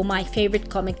Yojimbo for my favorite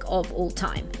comic of all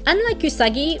time. Unlike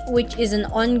Usagi, which is an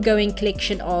ongoing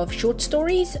collection of short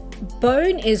stories,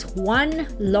 Bone is one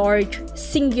large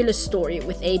singular story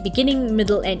with a beginning,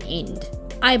 middle and end.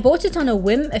 I bought it on a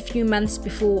whim a few months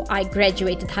before I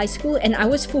graduated high school, and I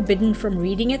was forbidden from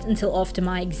reading it until after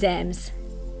my exams.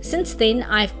 Since then,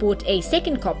 I've bought a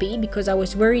second copy because I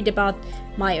was worried about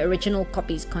my original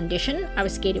copy's condition. I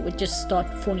was scared it would just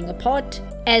start falling apart,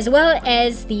 as well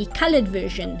as the colored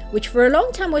version, which for a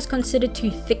long time was considered too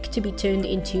thick to be turned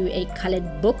into a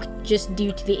colored book, just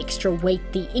due to the extra weight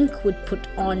the ink would put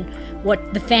on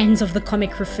what the fans of the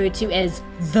comic refer to as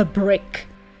the brick.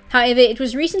 However, it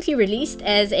was recently released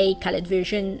as a colored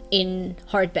version in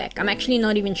hardback. I'm actually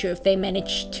not even sure if they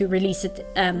managed to release it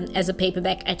as a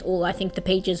paperback at all. I think the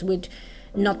pages would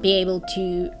not be able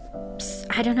to...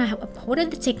 I don't know, what are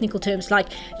the technical terms? Like,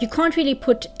 you can't really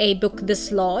put a book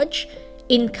this large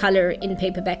in color in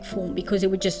paperback form because it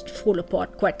would just fall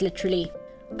apart quite literally.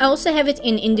 I also have it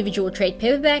in individual trade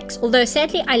paperbacks, although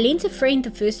sadly I lent a friend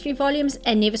the first 3 volumes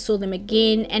and never saw them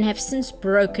again, and have since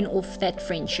broken off that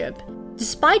friendship.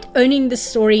 Despite owning the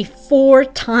story 4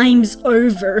 times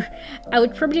over, I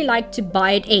would probably like to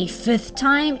buy it a 5th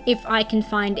time if I can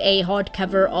find a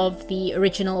hardcover of the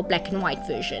original black and white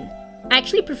version. I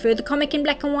actually prefer the comic in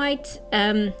black and white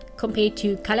compared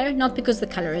to color, not because the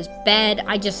color is bad,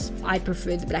 I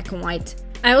prefer the black and white.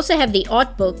 I also have the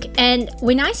art book, and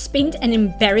when I spent an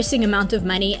embarrassing amount of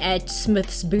money at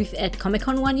Smith's booth at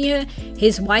Comic-Con one year,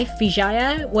 his wife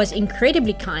Vijaya was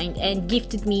incredibly kind and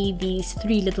gifted me these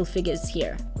 3 little figures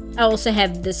here. I also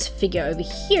have this figure over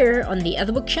here on the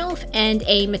other bookshelf, and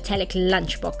a metallic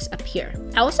lunchbox up here.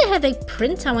 I also have a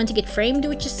print I want to get framed,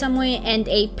 which is somewhere, and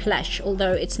a plush,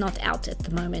 although it's not out at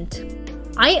the moment.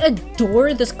 I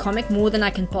adore this comic more than I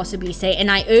can possibly say, and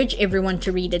I urge everyone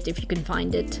to read it if you can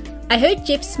find it. I heard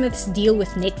Jeff Smith's deal with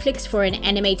Netflix for an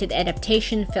animated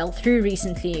adaptation fell through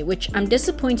recently, which I'm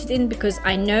disappointed in because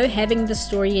I know having the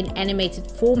story in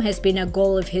animated form has been a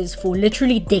goal of his for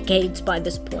literally decades by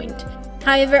this point.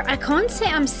 However, I can't say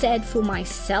I'm sad for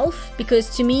myself,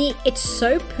 because to me it's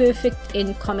so perfect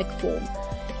in comic form.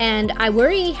 and I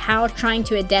worry how trying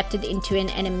to adapt it into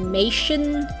an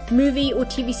animation movie or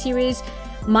TV series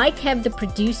might have the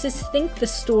producers think the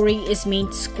story is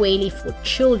meant squarely for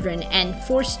children and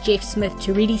force Jeff Smith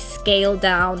to really scale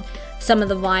down some of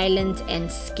the violent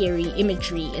and scary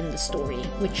imagery in the story,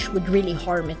 which would really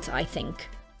harm it, I think.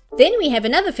 Then we have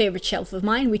another favorite shelf of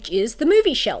mine, which is the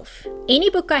movie shelf.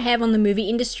 Any book I have on the movie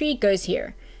industry goes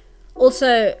here.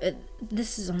 Also,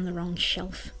 this is on the wrong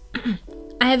shelf.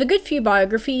 I have a good few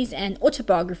biographies and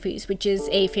autobiographies, which is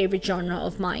a favorite genre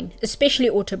of mine, especially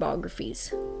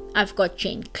autobiographies. I've got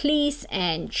Jane Cleese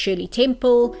and Shirley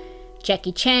Temple,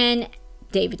 Jackie Chan,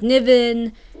 David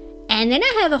Niven, and then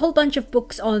I have a whole bunch of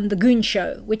books on The Goon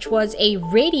Show, which was a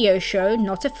radio show,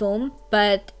 not a film,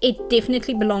 but it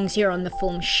definitely belongs here on the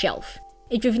film shelf.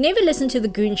 If you've never listened to The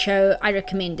Goon Show, I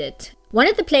recommend it. One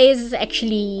of the players is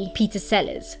actually Peter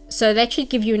Sellers, so that should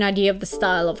give you an idea of the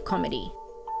style of comedy.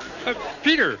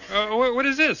 Peter, what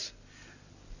is this?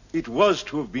 It was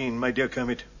to have been, my dear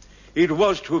Kermit. It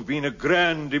was to have been a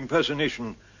grand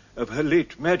impersonation of Her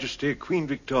late Majesty Queen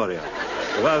Victoria,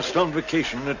 whilst on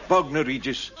vacation at Bognor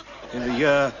Regis in the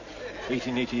year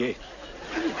 1888.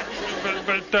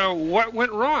 But what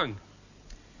went wrong?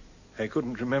 I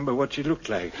couldn't remember what she looked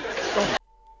like.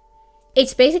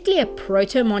 It's basically a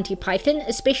proto-Monty Python,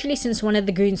 especially since one of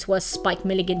the goons was Spike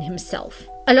Milligan himself.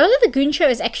 A lot of The Goon Show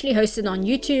is actually hosted on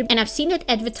YouTube, and I've seen it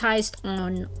advertised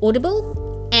on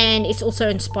Audible, and it's also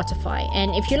on Spotify.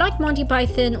 And if you like Monty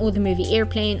Python or the movie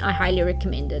Airplane, I highly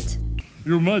recommend it.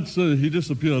 You might say he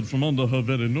disappeared from under her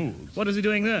very nose. What is he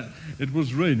doing there? It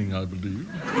was raining, I believe.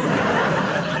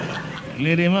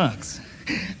 Lady Marks.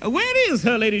 Where is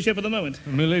her ladyship at the moment?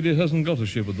 My lady hasn't got a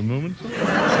ship at the moment.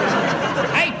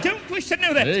 I don't wish to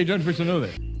know that. Hey, don't wish to know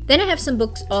that. Then I have some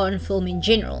books on film in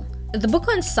general. The book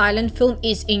on silent film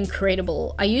is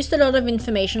incredible. I used a lot of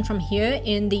information from here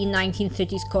in the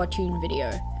 1930s cartoon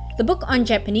video. The book on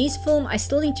Japanese film I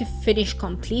still need to finish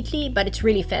completely, but it's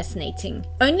really fascinating.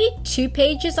 Only 2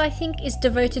 pages I think is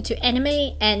devoted to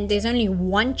anime, and there's only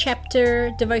 1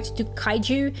 chapter devoted to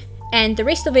kaiju, and the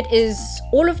rest of it is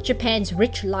all of Japan's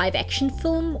rich live action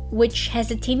film, which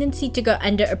has a tendency to go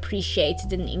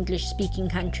underappreciated in English speaking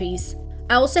countries.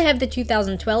 I also have the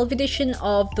 2012 edition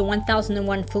of the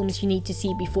 1001 films you need to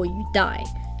see before you die.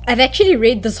 I've actually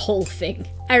read this whole thing.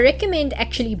 I recommend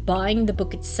actually buying the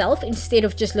book itself instead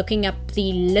of just looking up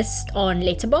the list on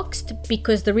Letterboxd,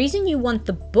 because the reason you want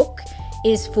the book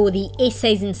is for the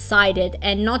essays inside it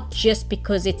and not just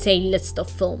because it's a list of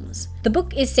films. The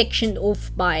book is sectioned off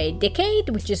by decade,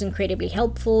 which is incredibly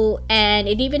helpful, and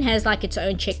it even has like its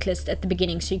own checklist at the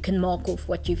beginning so you can mark off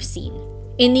what you've seen.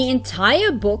 In the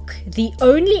entire book, the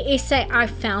only essay I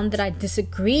found that I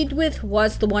disagreed with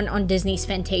was the one on Disney's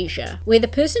Fantasia, where the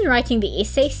person writing the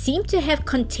essay seemed to have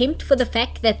contempt for the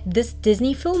fact that this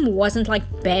Disney film wasn't like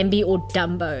Bambi or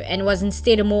Dumbo and was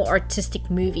instead a more artistic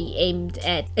movie aimed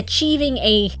at achieving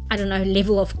a,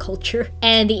 level of culture.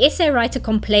 And the essay writer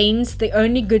complains the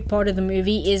only good part of the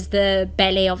movie is the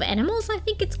Ballet of Animals, I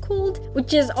think it's called,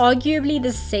 which is arguably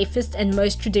the safest and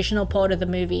most traditional part of the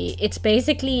movie. It's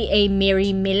basically a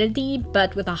Merry Melody,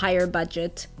 but with a higher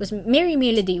budget. Because Merry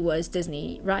Melody was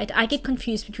Disney, right? I get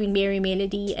confused between Merry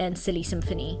Melody and Silly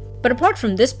Symphony. But apart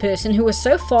from this person who was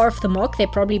so far off the mark they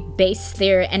probably based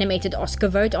their animated Oscar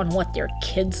vote on what their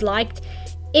kids liked,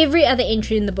 every other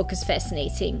entry in the book is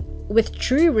fascinating, with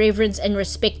true reverence and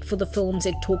respect for the films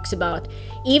it talks about,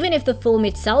 even if the film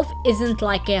itself isn't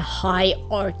like a high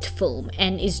art film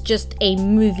and is just a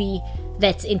movie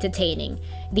that's entertaining.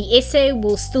 The essay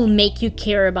will still make you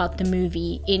care about the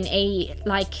movie in a,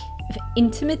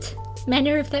 intimate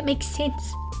manner, if that makes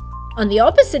sense. On the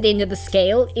opposite end of the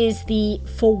scale is the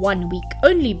For 1 Week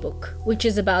Only book, which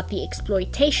is about the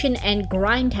exploitation and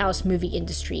grindhouse movie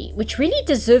industry, which really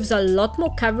deserves a lot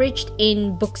more coverage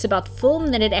in books about film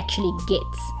than it actually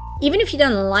gets. Even if you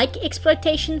don't like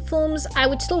exploitation films, I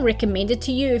would still recommend it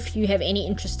to you if you have any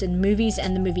interest in movies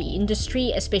and the movie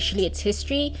industry, especially its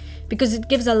history, because it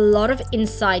gives a lot of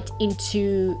insight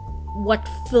into what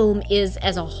film is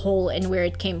as a whole and where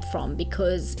it came from,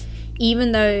 because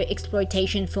even though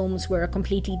exploitation films were a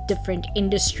completely different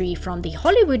industry from the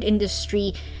Hollywood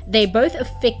industry, they both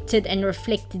affected and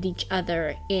reflected each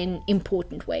other in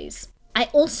important ways. I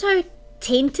also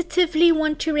tentatively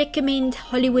want to recommend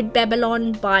Hollywood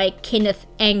Babylon by Kenneth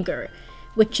Anger,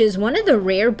 which is one of the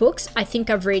rare books I think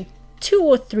I've read 2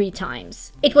 or 3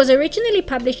 times. It was originally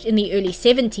published in the early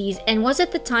 70s and was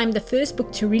at the time the first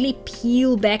book to really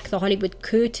peel back the Hollywood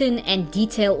curtain and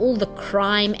detail all the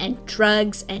crime and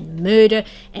drugs and murder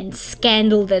and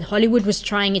scandal that Hollywood was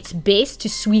trying its best to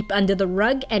sweep under the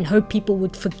rug and hope people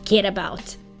would forget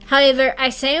about. However,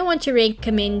 I say I want to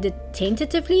recommend it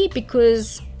tentatively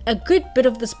because a good bit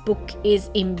of this book is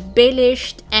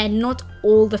embellished and not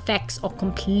all the facts are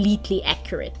completely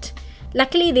accurate.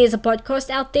 Luckily, there's a podcast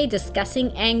out there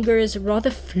discussing Anger's rather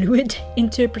fluid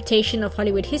interpretation of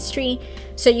Hollywood history,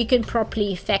 so you can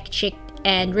properly fact check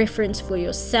and reference for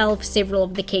yourself several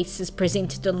of the cases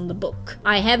presented on the book.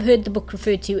 I have heard the book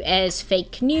referred to as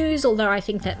fake news, although I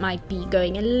think that might be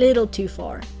going a little too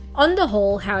far. On the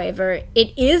whole, however,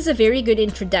 it is a very good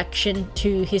introduction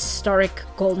to historic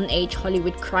Golden Age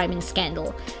Hollywood crime and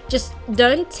scandal. Just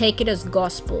don't take it as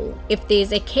gospel. If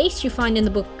there's a case you find in the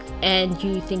book and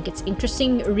you think it's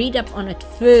interesting, read up on it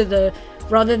further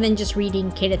rather than just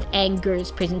reading Kenneth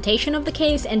Anger's presentation of the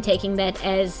case and taking that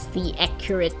as the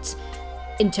accurate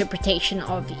interpretation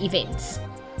of events.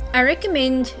 I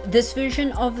recommend this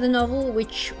version of the novel,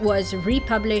 which was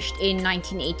republished in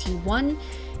 1981,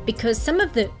 because some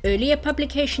of the earlier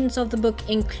publications of the book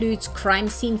includes crime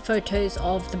scene photos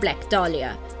of the Black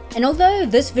Dahlia. And although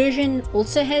this version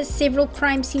also has several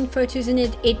crime scene photos in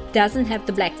it, it doesn't have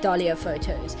the Black Dahlia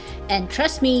photos. And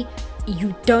trust me,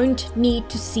 you don't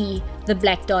need to see the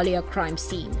Black Dahlia crime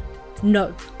scene.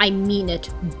 No, I mean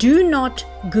it. Do not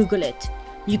Google it.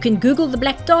 You can Google the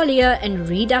Black Dahlia and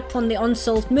read up on the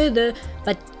unsolved murder,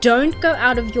 but don't go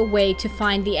out of your way to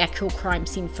find the actual crime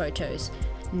scene photos.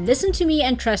 Listen to me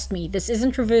and trust me, this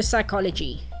isn't reverse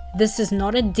psychology. This is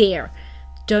not a dare.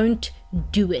 Don't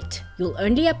do it. You'll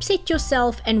only upset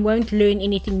yourself and won't learn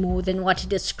anything more than what a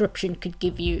description could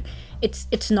give you.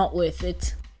 It's not worth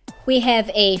it. We have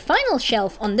a final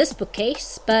shelf on this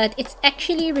bookcase, but it's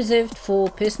actually reserved for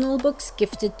personal books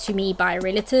gifted to me by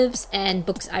relatives and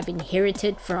books I've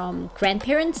inherited from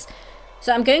grandparents.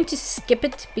 So I'm going to skip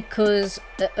it because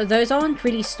those aren't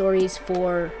really stories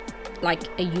for like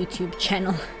a YouTube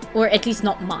channel, or at least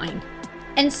not mine.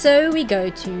 And so we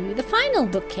go to the final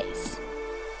bookcase.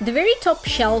 The very top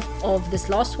shelf of this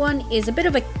last one is a bit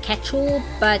of a catch-all,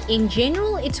 but in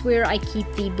general it's where I keep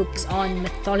the books on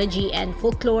mythology and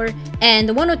folklore, and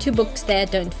the one or two books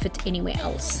that don't fit anywhere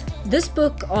else. This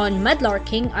book on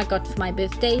mudlarking I got for my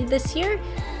birthday this year,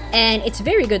 and it's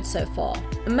very good so far.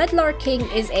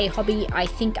 Mudlarking is a hobby I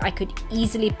think I could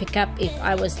easily pick up if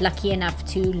I was lucky enough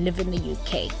to live in the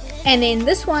UK. And then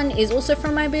this one is also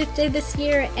from my birthday this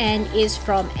year and is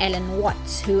from Alan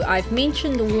Watts, who I've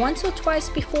mentioned once or twice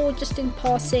before just in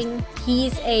passing.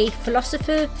 He's a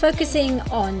philosopher focusing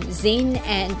on Zen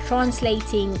and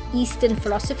translating Eastern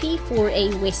philosophy for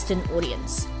a Western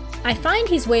audience. I find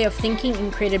his way of thinking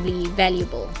incredibly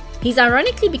valuable. He's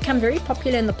ironically become very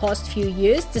popular in the past few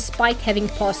years, despite having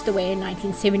passed away in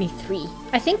 1973.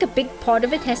 I think a big part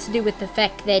of it has to do with the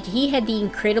fact that he had the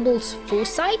incredible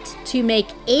foresight to make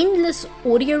endless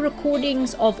audio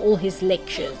recordings of all his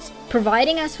lectures,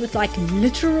 providing us with like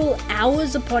literal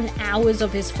hours upon hours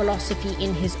of his philosophy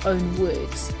in his own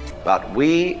words. But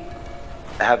we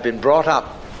have been brought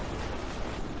up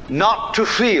not to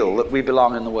feel that we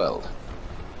belong in the world.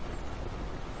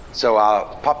 So our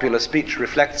popular speech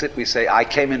reflects it. We say, I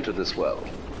came into this world.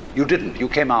 You didn't. You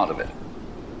came out of it.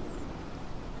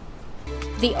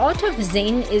 The Art of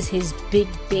Zen is his big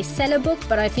bestseller book,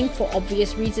 but I think for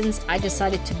obvious reasons I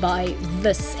decided to buy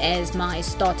this as my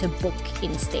starter book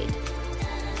instead.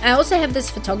 I also have this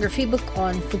photography book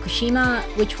on Fukushima,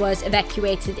 which was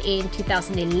evacuated in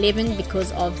 2011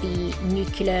 because of the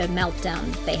nuclear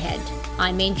meltdown they had.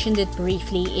 I mentioned it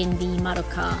briefly in the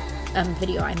Madoka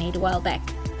video I made a while back.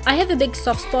 I have a big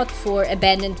soft spot for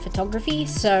abandoned photography,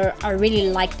 so I really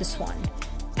like this one.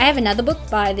 I have another book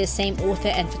by the same author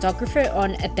and photographer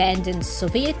on abandoned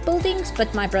Soviet buildings,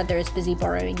 but my brother is busy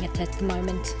borrowing it at the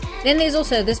moment. Then there's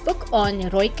also this book on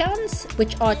roikans,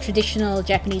 which are traditional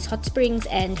Japanese hot springs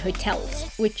and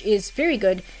hotels, which is very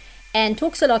good and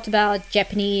talks a lot about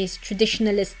Japanese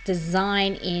traditionalist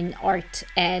design in art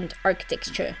and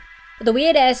architecture. The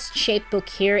weird-ass shaped book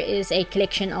here is a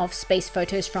collection of space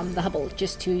photos from the Hubble,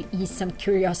 just to ease some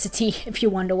curiosity if you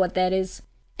wonder what that is.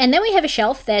 And then we have a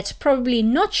shelf that's probably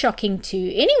not shocking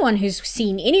to anyone who's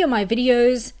seen any of my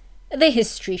videos, the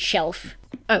history shelf.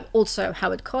 Oh, also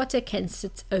Howard Carter can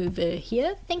sit over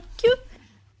here, thank you.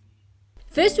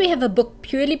 First we have a book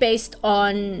purely based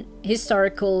on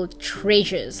historical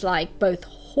treasures, like both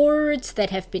hoards that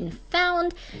have been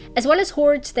found, as well as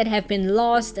hoards that have been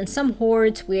lost, and some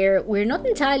hoards where we're not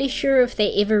entirely sure if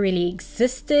they ever really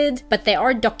existed, but they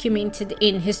are documented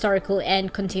in historical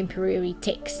and contemporary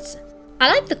texts. I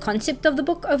like the concept of the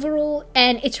book overall,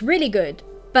 and it's really good,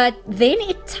 But then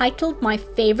it titled my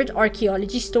favorite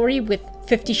archaeology story with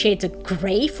 50 Shades of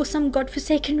Grey for some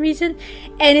godforsaken reason,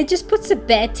 and it just puts a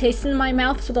bad taste in my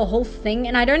mouth for the whole thing,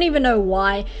 and I don't even know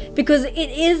why, because it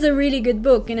is a really good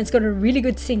book and it's got a really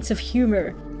good sense of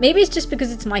humor. Maybe it's just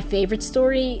because it's my favorite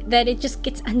story that it just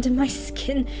gets under my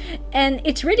skin, and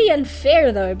it's really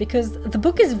unfair though, because the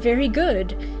book is very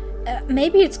good.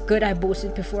 Maybe it's good I bought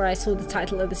it before I saw the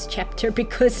title of this chapter,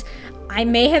 because I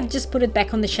may have just put it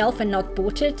back on the shelf and not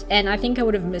bought it, and I think I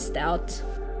would have missed out.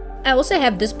 I also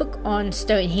have this book on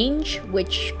Stonehenge,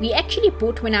 which we actually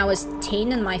bought when I was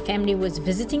 10 and my family was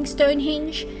visiting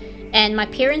Stonehenge, and my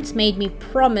parents made me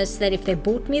promise that if they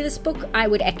bought me this book, I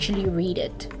would actually read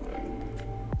it.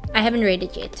 I haven't read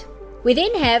it yet. We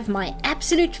then have my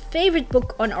absolute favorite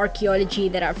book on archaeology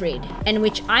that I've read, and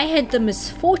which I had the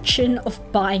misfortune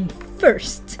of buying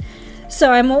first.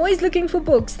 So I'm always looking for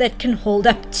books that can hold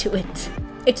up to it.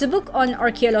 It's a book on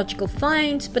archaeological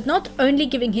finds, but not only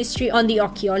giving history on the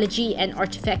archaeology and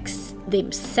artifacts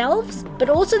themselves, but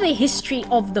also the history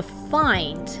of the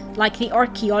find, like the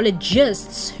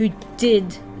archaeologists who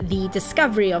did the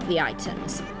discovery of the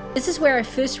items. This is where I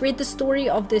first read the story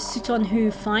of the Sutton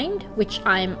find, which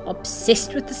I'm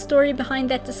obsessed with the story behind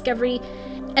that discovery,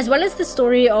 as well as the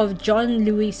story of John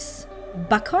Louis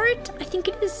Bocquart, I think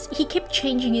it is. He kept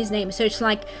changing his name, so it's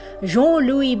like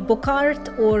Jean-Louis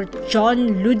Bocquart or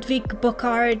John Ludwig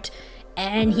Bocquart,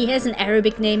 and he has an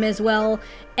Arabic name as well,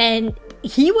 and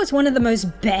he was one of the most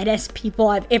badass people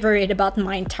I've ever read about in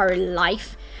my entire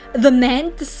life. The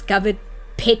man discovered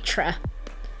Petra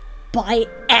by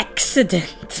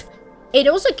accident. It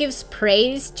also gives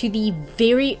praise to the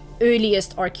very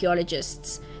earliest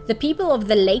archaeologists, the people of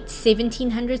the late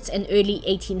 1700s and early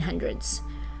 1800s.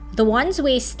 The ones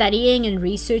were studying and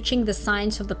researching the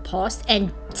science of the past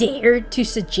and dared to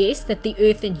suggest that the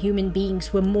earth and human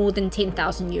beings were more than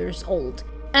 10,000 years old,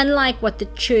 unlike what the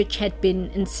church had been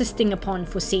insisting upon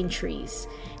for centuries,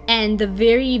 and the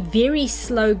very, very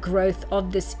slow growth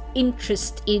of this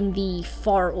interest in the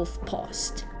far-off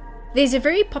past. There's a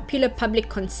very popular public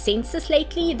consensus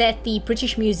lately that the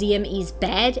British Museum is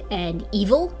bad and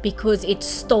evil because it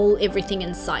stole everything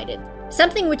inside it.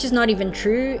 Something which is not even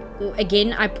true.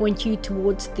 Again, I point you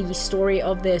towards the story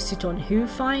of the Sutton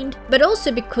find, but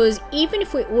also because even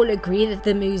if we all agree that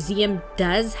the museum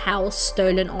does house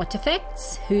stolen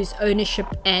artifacts, whose ownership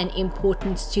and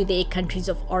importance to their countries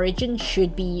of origin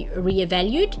should be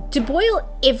reevaluated, to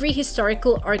boil every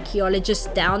historical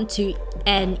archaeologist down to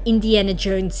an Indiana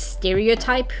Jones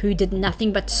stereotype who did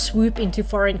nothing but swoop into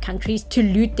foreign countries to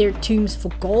loot their tombs for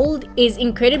gold is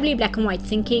incredibly black and white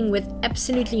thinking with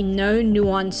absolutely no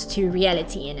nuance to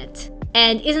reality in it,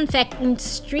 and is in fact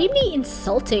extremely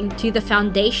insulting to the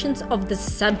foundations of the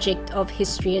subject of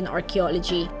history and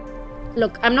archaeology.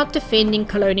 Look, I'm not defending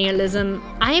colonialism,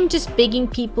 I am just begging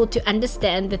people to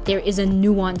understand that there is a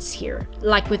nuance here,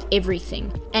 like with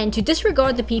everything, and to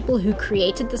disregard the people who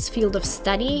created this field of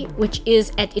study, which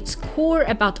is at its core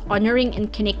about honoring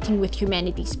and connecting with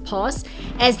humanity's past,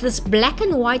 as this black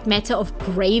and white matter of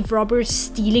grave robbers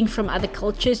stealing from other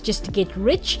cultures just to get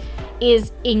rich,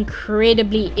 is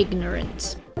incredibly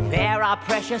ignorant. There are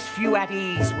precious few at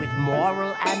ease with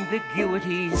moral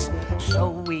ambiguities, so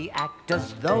we act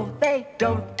as though they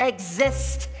don't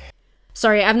exist.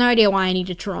 Sorry, I have no idea why I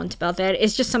needed to rant about that.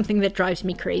 It's just something that drives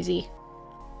me crazy.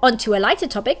 On to a lighter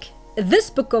topic. This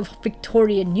book of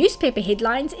Victorian newspaper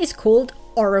headlines is called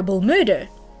Horrible Murder.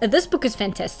 This book is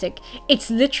fantastic. It's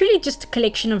literally just a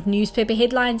collection of newspaper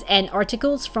headlines and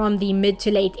articles from the mid to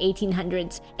late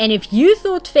 1800s. And if you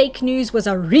thought fake news was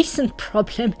a recent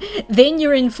problem, then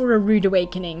you're in for a rude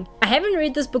awakening. I haven't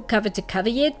read this book cover to cover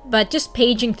yet, but just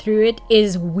paging through it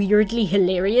is weirdly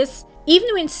hilarious.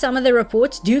 Even when some of the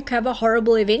reports do cover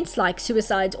horrible events like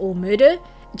suicides or murder,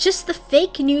 just the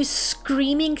fake news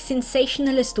screaming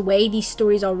sensationalist way these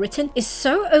stories are written is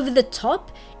so over the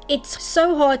top. It's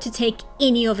so hard to take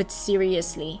any of it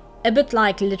seriously. A bit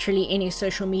like literally any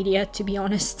social media, to be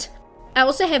honest. I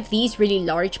also have these really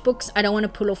large books I don't want to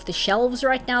pull off the shelves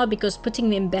right now because putting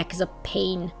them back is a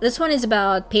pain. This one is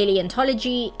about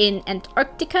paleontology in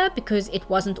Antarctica because it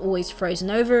wasn't always frozen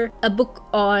over. A book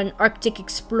on Arctic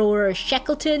explorer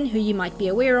Shackleton, who you might be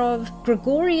aware of.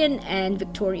 Gregorian and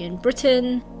Victorian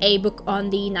Britain. A book on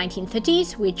the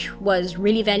 1930s, which was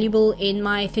really valuable in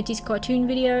my 30s cartoon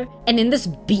video. And then this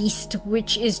beast,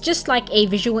 which is just like a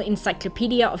visual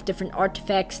encyclopedia of different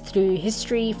artifacts through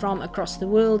history from across the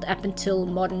world up until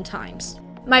modern times.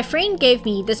 My friend gave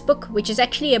me this book, which is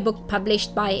actually a book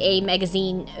published by a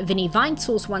magazine Vinnie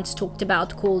Vinesauce once talked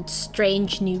about called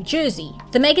Strange New Jersey.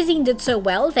 The magazine did so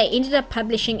well, they ended up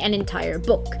publishing an entire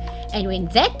book. And when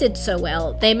that did so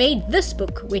well, they made this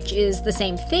book, which is the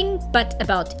same thing, but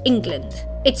about England.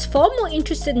 It's far more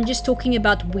interested in just talking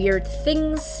about weird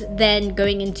things than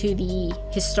going into the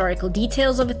historical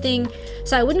details of a thing,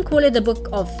 so I wouldn't call it a book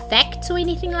of facts or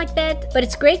anything like that, but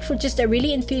it's great for just a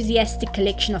really enthusiastic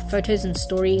collection of photos and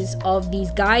stories of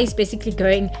these guys basically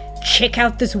going, check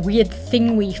out this weird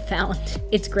thing we found.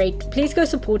 It's great. Please go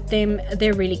support them,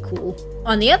 they're really cool.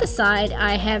 On the other side,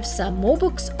 I have some more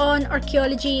books on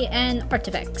archaeology and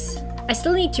artifacts. I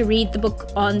still need to read the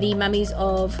book on the mummies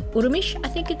of Urumish, I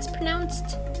think it's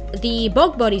pronounced. The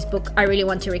Bog Bodies book I really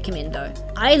want to recommend though.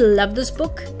 I love this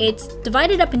book. It's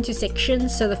divided up into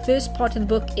sections, so the first part of the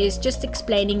book is just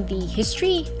explaining the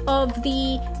history of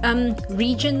the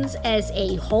regions as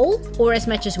a whole, or as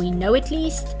much as we know at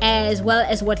least, as well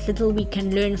as what little we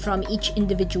can learn from each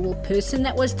individual person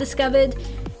that was discovered.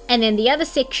 And then the other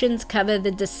sections cover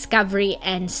the discovery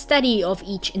and study of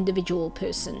each individual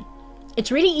person. It's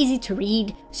really easy to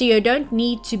read, so you don't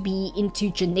need to be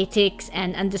into genetics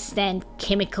and understand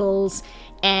chemicals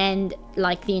and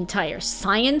like the entire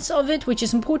science of it, which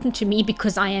is important to me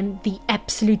because I am the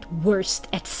absolute worst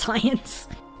at science.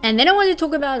 And then I want to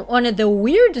talk about one of the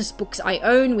weirdest books I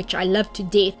own, which I love to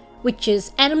death, which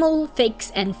is Animal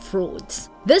Fakes and Frauds.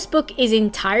 This book is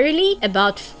entirely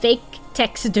about fake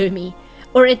taxidermy,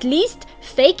 or at least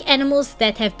fake animals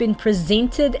that have been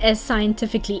presented as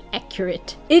scientifically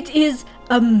accurate. It is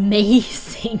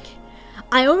amazing.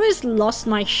 I almost lost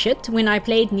my shit when I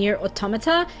played Nier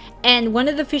Automata, and one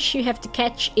of the fish you have to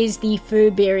catch is the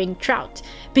fur-bearing trout,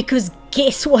 because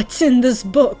guess what's in this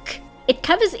book? It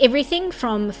covers everything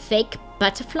from fake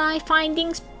butterfly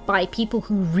findings by people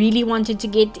who really wanted to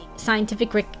get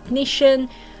scientific recognition,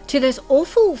 to those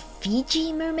awful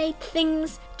Fiji mermaid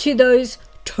things, to those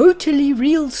totally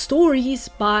real stories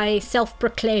by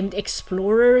self-proclaimed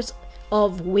explorers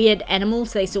of weird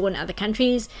animals they saw in other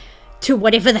countries, to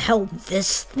whatever the hell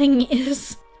this thing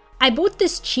is. I bought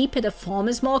this cheap at a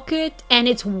farmer's market, and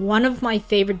it's one of my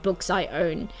favorite books I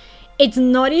own. It's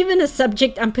not even a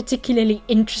subject I'm particularly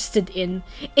interested in.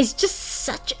 It's just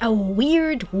such a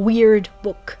weird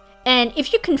book. And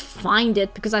if you can find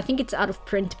it, because I think it's out of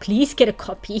print, please get a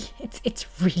copy. It's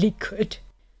really good.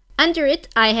 Under it,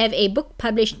 I have a book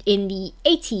published in the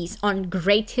 80s on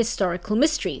great historical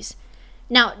mysteries.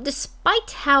 Now,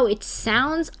 despite how it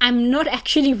sounds, I'm not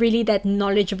actually really that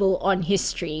knowledgeable on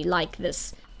history like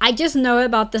this. I just know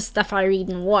about the stuff I read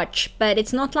and watch, but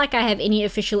it's not like I have any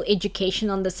official education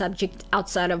on the subject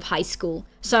outside of high school.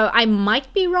 So I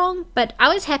might be wrong, but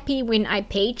I was happy when I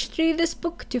paged through this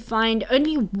book to find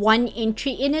only one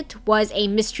entry in it was a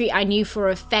mystery I knew for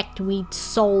a fact we'd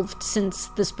solved since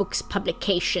this book's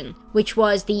publication, which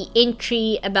was the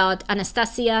entry about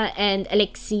Anastasia and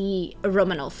Alexei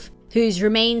Romanov, whose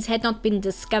remains had not been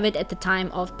discovered at the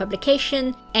time of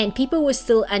publication, and people were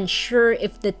still unsure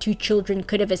if the two children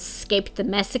could have escaped the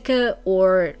massacre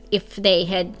or if they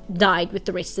had died with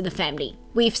the rest of the family.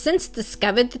 We've since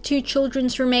discovered the two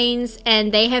children's remains,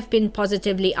 and they have been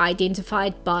positively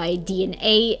identified by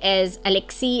DNA as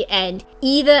Alexei and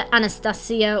either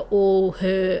Anastasia or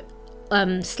her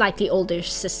slightly older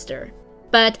sister.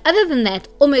 But other than that,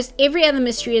 almost every other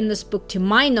mystery in this book, to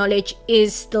my knowledge,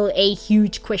 is still a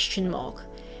huge question mark.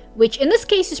 Which in this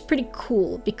case is pretty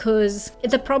cool, because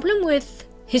the problem with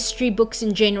history books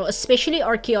in general, especially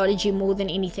archaeology more than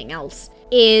anything else,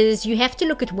 is you have to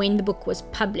look at when the book was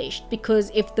published. Because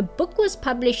if the book was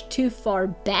published too far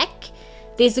back,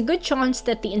 there's a good chance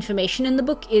that the information in the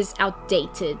book is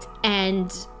outdated,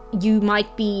 and you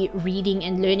might be reading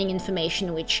and learning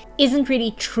information which isn't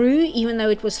really true, even though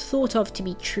it was thought of to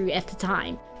be true at the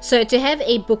time. So to have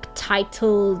a book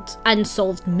titled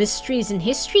Unsolved Mysteries in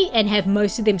History and have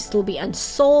most of them still be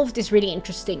unsolved is really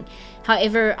interesting.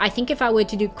 However, I think if I were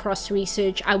to do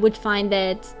cross-research, I would find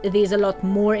that there's a lot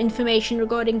more information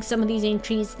regarding some of these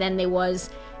entries than there was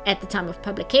at the time of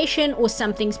publication, or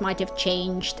some things might have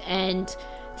changed and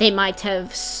they might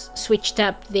have switched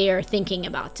up their thinking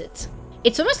about it.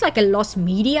 It's almost like a lost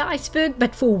media iceberg,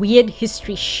 but for weird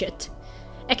history shit.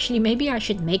 Actually, maybe I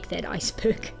should make that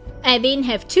iceberg. I then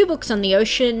have two books on the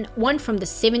ocean, one from the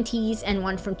 70s and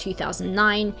one from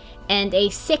 2009, and a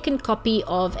second copy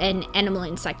of an animal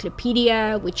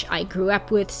encyclopedia, which I grew up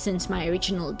with since my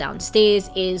original downstairs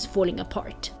is falling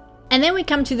apart. And then we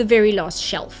come to the very last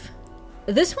shelf.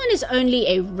 This one is only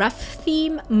a rough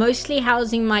theme, mostly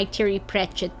housing my Terry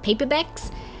Pratchett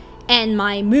paperbacks and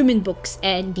my Moomin books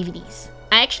and DVDs.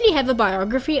 I actually have a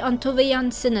biography on Tove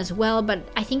Jansson as well, but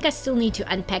I think I still need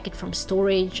to unpack it from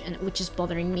storage, which is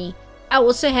bothering me. I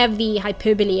also have the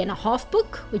Hyperbole and a Half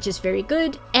book, which is very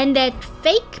good, and that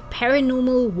fake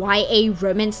paranormal YA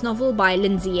romance novel by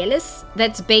Lindsay Ellis.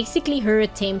 That's basically her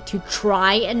attempt to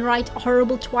try and write a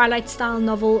horrible Twilight-style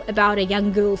novel about a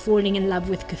young girl falling in love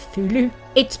with Cthulhu.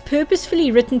 It's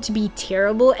purposefully written to be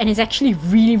terrible and is actually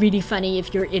really funny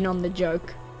if you're in on the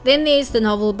joke. Then there's the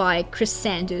novel by Chris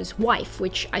Sanders' Wife,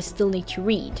 which I still need to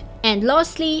read. And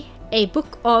lastly, a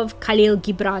book of Khalil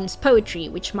Gibran's poetry,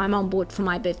 which my mom bought for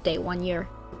my birthday one year.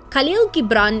 Khalil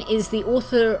Gibran is the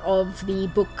author of the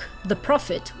book The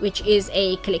Prophet, which is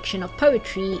a collection of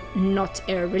poetry, not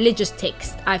a religious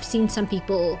text. I've seen some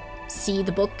people see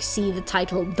the book, see the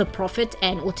title The Prophet,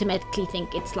 and automatically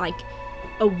think it's like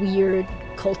a weird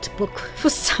cult book for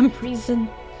some reason.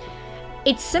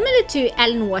 It's similar to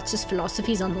Alan Watts'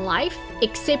 philosophies on life,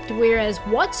 except whereas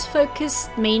Watts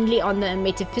focused mainly on the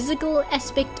metaphysical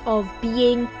aspect of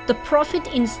being, The Prophet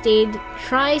instead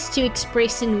tries to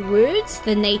express in words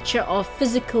the nature of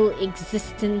physical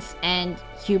existence and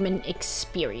human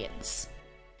experience.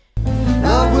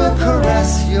 I will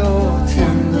caress your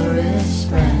tenderest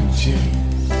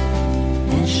branches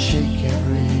and shake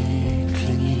every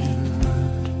clinging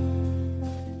root.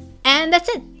 And that's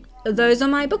it. Those are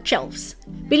my bookshelves.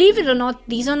 Believe it or not,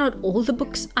 these are not all the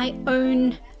books I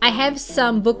own. I have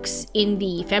some books in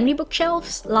the family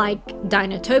bookshelves, like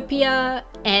Dinotopia,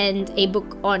 and a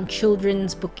book on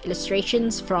children's book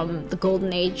illustrations from the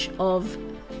golden age of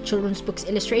children's books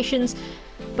illustrations.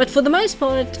 But for the most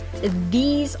part,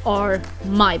 these are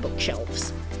my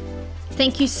bookshelves.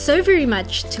 Thank you so very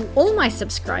much to all my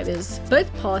subscribers,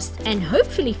 both past and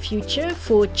hopefully future,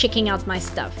 for checking out my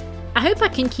stuff. I hope I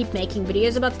can keep making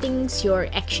videos about things you're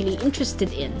actually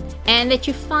interested in and that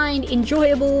you find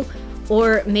enjoyable,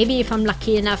 or maybe if I'm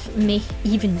lucky enough,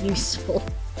 even useful.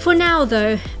 For now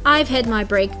though, I've had my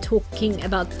break talking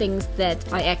about things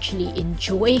that I actually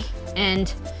enjoy,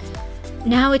 and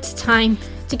now it's time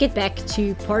to get back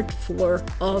to part 4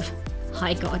 of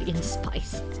High Guardian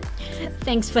Spice.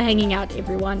 Thanks for hanging out,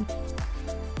 everyone.